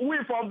 say, we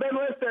from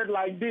Benue State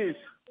like this.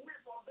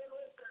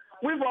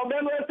 We from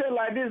Benue State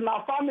like this,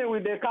 now family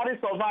with they carry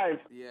survive.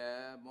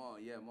 Yeah, more.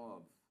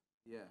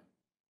 Yeah.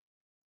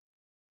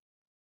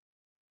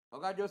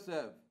 Okay,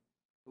 Joseph,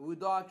 we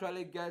don't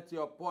actually get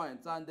your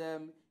point.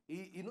 And,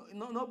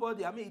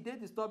 nobody, I mean, it did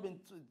disturbing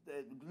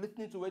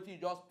listening to what you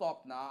just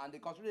talked now. And they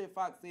consider the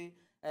fact, say,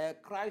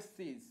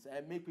 crises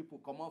make people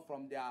come out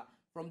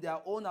from their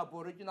own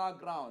aboriginal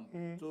ground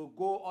to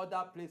go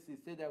other places,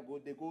 say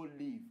they go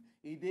live.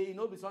 It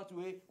no be such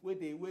way where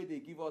they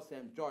give us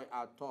joy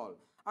at all.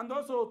 And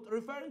also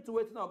referring to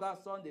what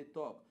Oga Sunday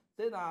talk,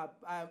 saying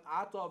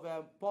out of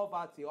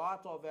poverty or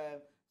out of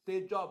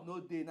say job no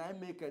day, now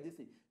make this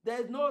thing. There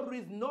is no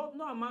reason, no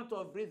amount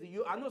of reason.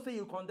 I know say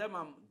you condemn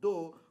them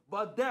though,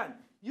 but then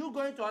you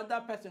going to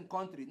another person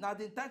country. Now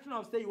the intention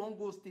of say you won't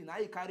go stay, now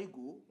you carry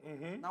go.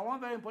 Now one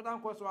very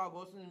important question I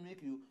go to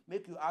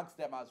make you ask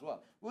them as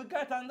well. We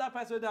get another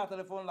person with their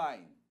telephone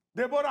line.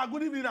 Deborah,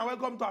 good evening and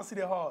welcome to Acid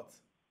Hot.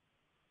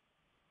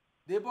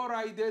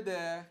 Deborah, you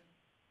there?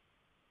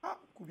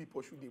 Could be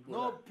pursue Deborah.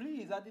 No,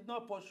 please, I did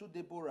not pursue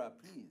Deborah,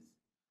 please.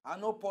 I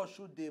no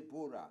pursue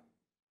Deborah.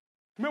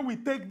 May we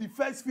take the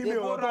first female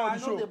Deborah, on I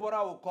the know show.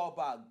 Deborah will call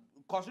back.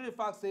 Consider the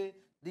fact say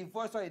the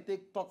voice I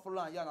take talk for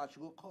and she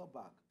will call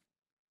back.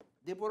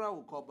 Deborah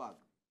will call back.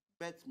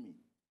 Bet me.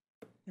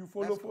 You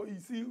follow for you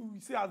see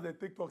as the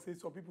TikTok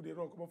says some people they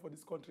run come up for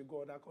this country,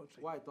 go other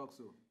country. Why talk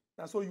so?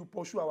 And so you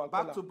pursue our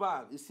back caller. To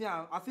back. You see,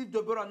 I see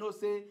Deborah no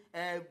say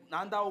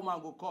another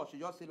woman go call. She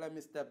just say let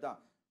me step down.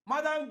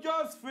 Madam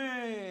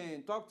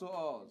Josephine, talk to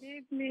us.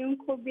 Good evening,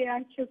 Nkubi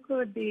and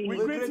Chukwudi. We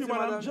greet you,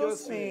 Madam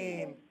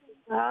Josephine.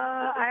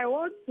 I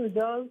want to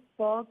just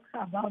talk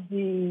about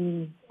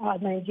the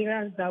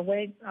Nigerians that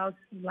went out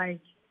to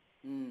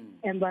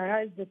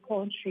embarrass the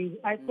country.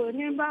 I could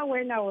remember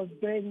when I was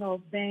growing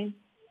up then,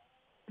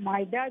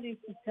 my dad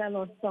used to tell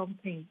us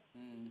something.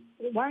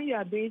 When you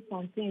are doing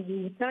something,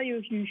 we will tell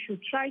you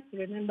should try to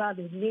remember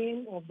the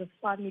name of the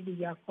family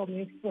you are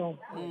coming from.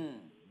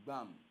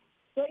 Bam.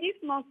 So if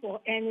not for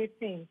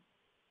anything,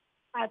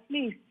 at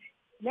least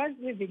let's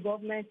leave the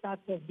government out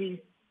of this.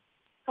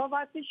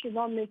 Poverty should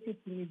not make you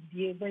to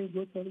misbehave when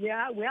you go to. We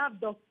have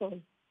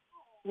doctors,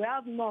 we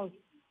have nurses,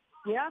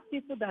 we have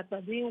people that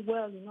are doing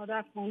well in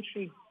other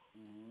countries.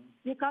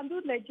 You can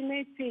do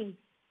legitimate things.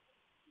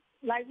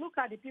 Like look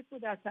at the people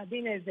that are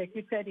being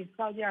executed in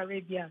Saudi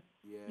Arabia.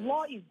 Yes.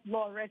 Law is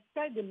law.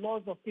 Respect the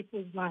laws of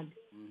people's land.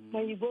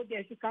 When you go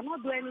there, you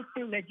cannot do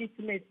anything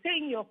legitimate. Stay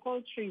in your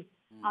country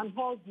and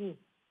hustle.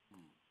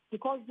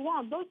 Because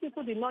one, those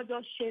people did not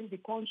just shame the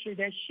country,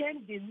 they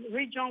shamed the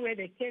region where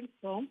they came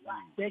from,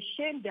 they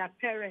shamed their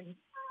parents,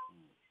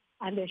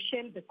 and they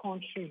shamed the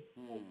country.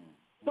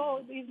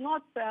 So it's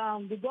not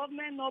the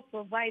government not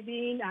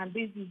providing, and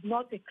this is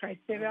not a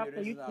criteria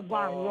for you to go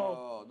and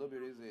rob. Don't be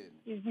reason.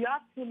 You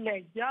have 2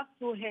 legs, you have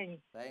 2 hands.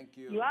 Thank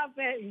you. You have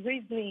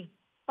reasoning,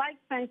 5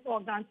 sense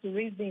organs to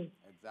reason.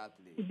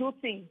 Exactly. To do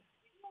things.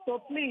 So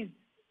please,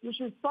 we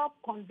should stop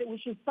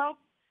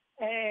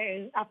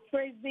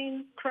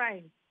appraising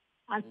crime.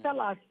 And tell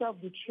ourselves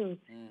the truth.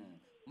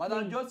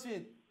 Madam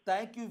Josephine,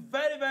 thank you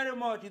very, very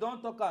much. You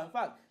don't talk. In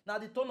fact, now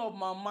the tone of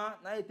mama,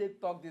 now you take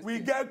talk this. We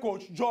get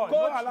Coach Joy.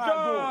 Coach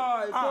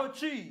Joy,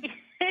 Coachy.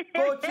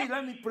 Coachy,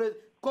 let me pray.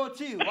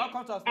 Coachy,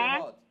 welcome to us.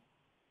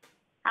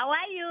 How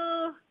are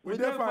you? We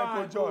dey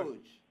fine, Coach Joy.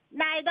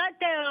 Now I don't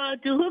tell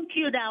to hook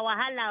you that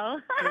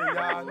wahala.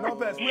 Yeah, no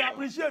best. We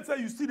appreciate say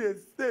you still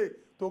stay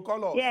to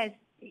call us.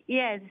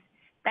 Yes.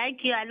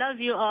 Thank you. I love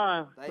you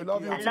all. We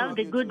love you I love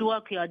the good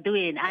work you're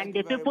doing. And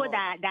the people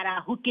that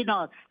are hooking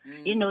us,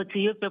 to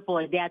you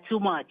people, they are too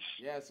much.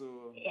 Yes,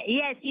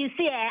 yes, you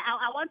see,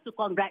 I want to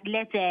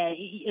congratulate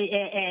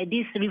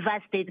this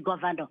River State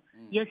governor,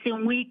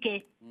 Nyesom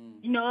Wike,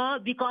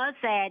 because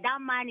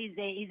that man is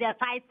a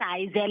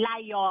fighter, is a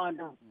lion.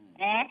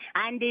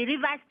 And the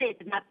River State,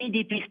 the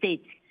PDP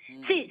state.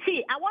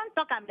 See, I want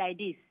to talk like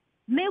this.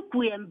 Make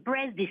we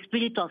embrace the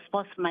spirit of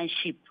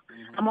sportsmanship.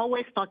 I'm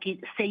always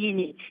saying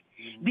it.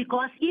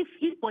 Because if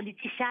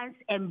politicians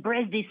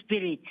embrace this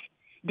spirit,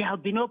 there will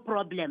be no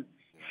problem.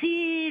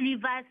 See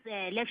Rivers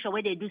election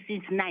where they do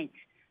since 9th.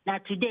 Now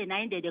today,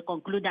 9th, they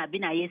conclude that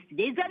been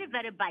yesterday. It's very,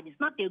 very bad. It's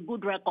not a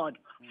good record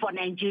for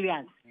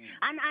Nigerians.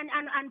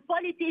 And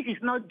politics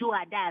is not do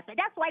or die. So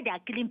that's why they are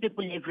killing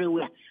people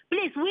everywhere.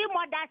 Please, we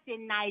mothers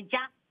in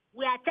Niger,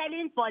 we are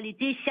telling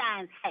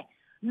politicians,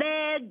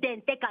 make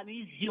them take a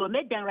museum,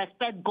 make them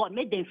respect God,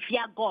 make them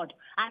fear God,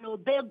 and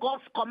obey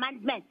God's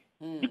commandments.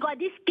 Because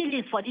these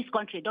killings for this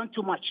country don't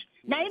too much.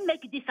 Now you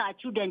make this our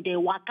children, they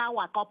walk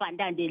up and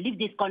down, they leave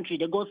this country,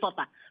 they go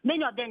suffer.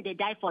 Many of them, they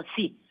die for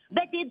sea.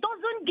 But it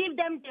doesn't give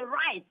them the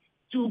right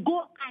to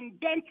go and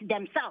dent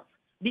themselves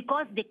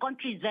because the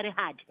country is very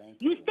hard.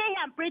 You stay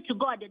here and pray to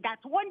God that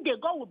one day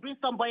God will bring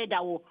somebody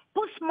that will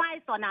put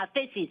smiles on our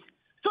faces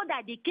so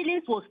that the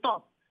killings will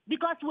stop.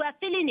 Because we are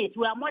feeling it.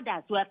 We are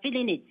mothers. We are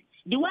feeling it.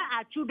 The way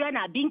our children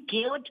are being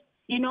killed,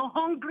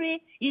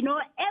 hungry,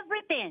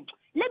 everything.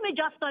 Let me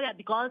just tell you,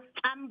 because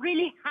I'm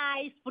really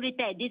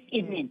high-spirited this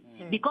evening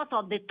because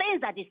of the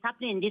things that is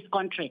happening in this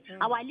country.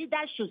 Our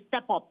leaders should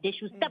step up. They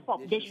should step up.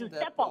 They should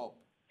step up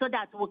so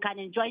that we can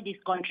enjoy this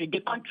country.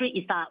 The country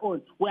is our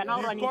own. We are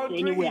not running to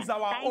anywhere. The country is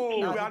our own.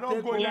 We are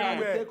not going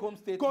anywhere.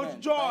 Coach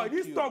Joy,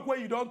 this talk where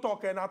you don't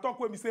talk, and I talk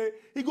when we say,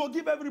 he go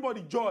give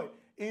everybody joy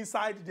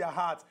inside their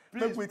heart.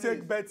 Please, we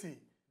take Betty.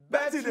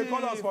 Betty, they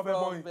call us for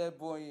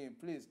Beboyin.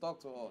 Please,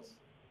 talk to us.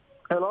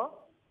 Hello?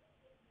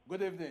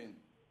 Good evening.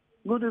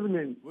 Good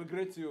evening. We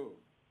greet you.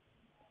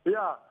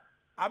 Yeah.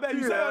 I bet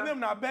you say your name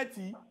now,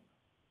 Betty.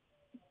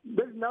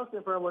 Betty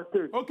Nelson from our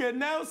state. Okay,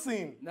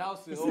 Nelson.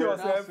 Nelson. You see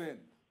yourself?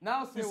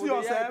 Nelson, you see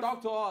yourself?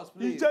 Talk to us,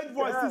 please. You change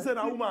voice, you say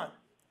a woman.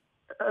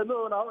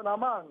 No, na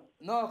man.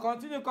 No,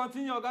 continue,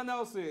 Oga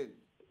Nelson.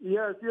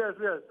 Yes.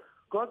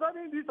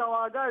 Concerning this,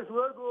 our guys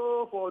will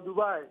go for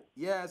Dubai.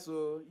 Yes,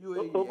 so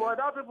you. For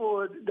that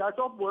people, they are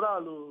top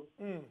morale.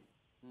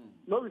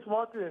 No, be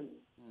small thing.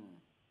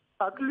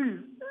 At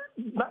least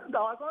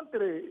our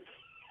country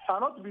are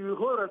not to be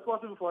wholly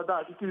responsible for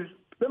that. It is,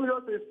 let me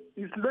just say,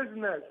 it's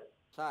laziness.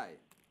 Chai.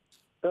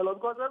 Hello,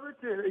 because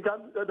everything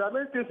there are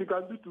many things you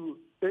can do to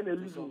earn a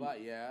living.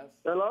 Yes.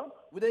 Hello.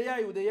 Would they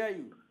hear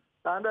you?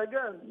 And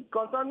again,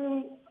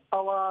 concerning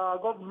our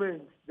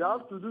government, they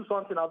have to do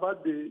something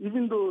about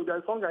even though there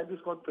is hunger in this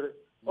country,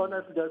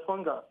 honestly, there is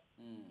hunger.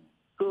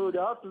 So they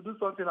have to do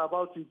something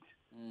about it.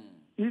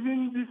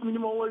 Even this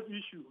minimum wage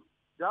issue,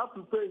 they have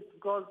to pay it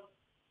because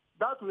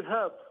that will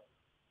help,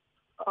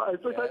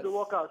 especially the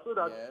workers, so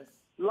that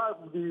life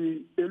will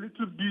be a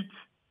little bit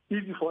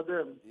easy for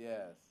them.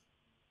 Yes.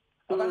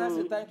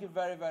 So, thank you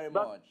very, very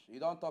much. You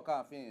don't talk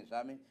and finish.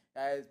 I mean,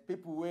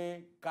 people will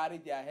carry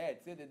their head,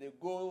 say that they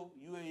go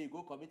UAE,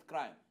 go commit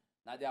crime.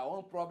 Now their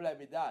own problem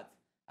with that.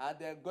 And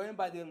they're going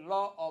by the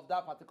law of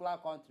that particular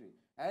country.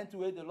 And to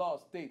where the law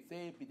states,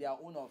 say it be their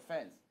own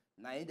offense.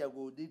 Now they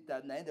go do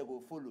that, now they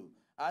go follow.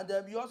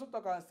 And you also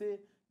talk and say,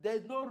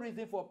 there's no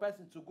reason for a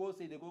person to go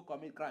say they go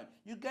commit crime.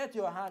 You get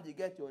your hand, you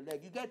get your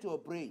leg, you get your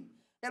brain.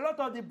 A lot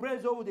of the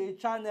brains over the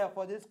channel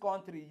for this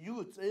country,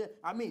 youth,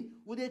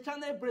 would they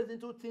channel brains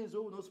into things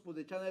we not supposed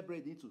to channel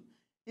brains into?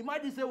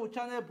 Imagine say we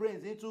channel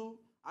brains into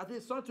at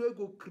least something we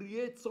could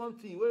create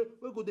something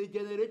where could they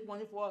generate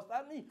money for us.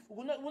 I mean,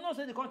 we not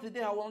say the country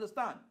there, I will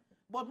understand.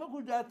 But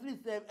we could at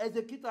least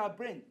execute our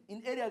brain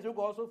in areas we could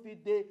also feel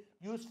they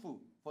useful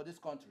for this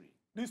country.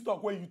 This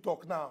talk where you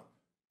talk now.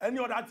 Any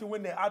other thing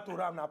when they add to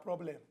ram, na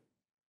problem.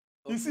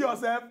 Okay. You see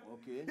yourself?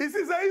 Okay. He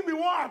says, if you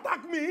want to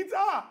attack me, it's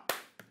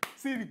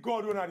see the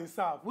God when I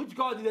serve. Which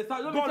God did they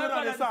serve? God when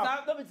I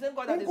serve. Don't be the same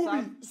God that they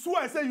serve.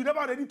 Swear, say you never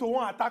ready to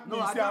want to attack me.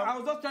 No, I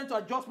was just trying to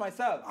adjust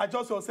myself.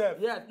 Adjust yourself.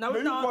 Yeah. Now, may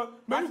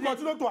you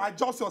continue to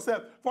adjust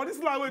yourself. For this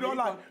line, we don't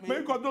like. May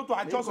you continue to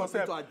adjust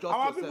yourself.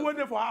 Our people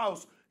waiting for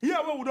house. Here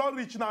where we don't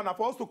reach now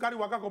for us to carry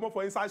waka come up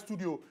for inside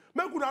studio.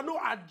 Make una no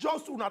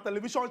adjust una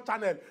television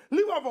channel.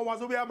 Leave on for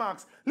Wazobia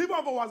Max. Leave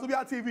on for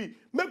Wazobia TV.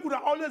 Make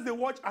una always they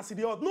watch as it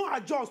is. No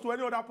adjust to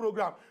any other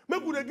program.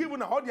 Make una give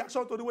una all the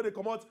action to the way they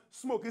come out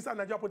smoke inside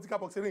Nigeria political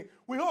boxing.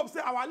 We hope say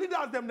our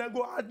leaders them then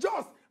go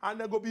adjust and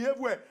they go behave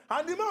well.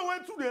 And the man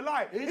went through the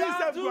lie. He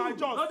said to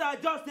adjust. Not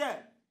adjust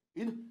there.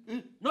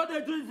 Not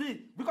they do this.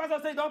 Because I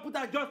say don't put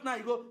adjust now.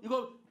 You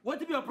go. What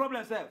will be your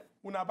problem, sir?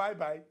 Una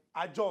bye.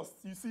 Adjust.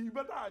 You see, you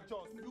better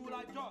adjust. You will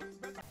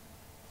adjust.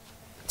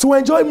 To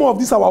enjoy more of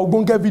these our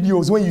Ogbonge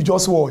videos when you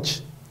just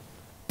watch,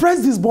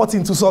 press this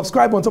button to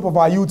subscribe on top of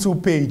our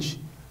YouTube page.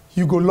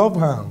 You go love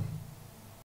am.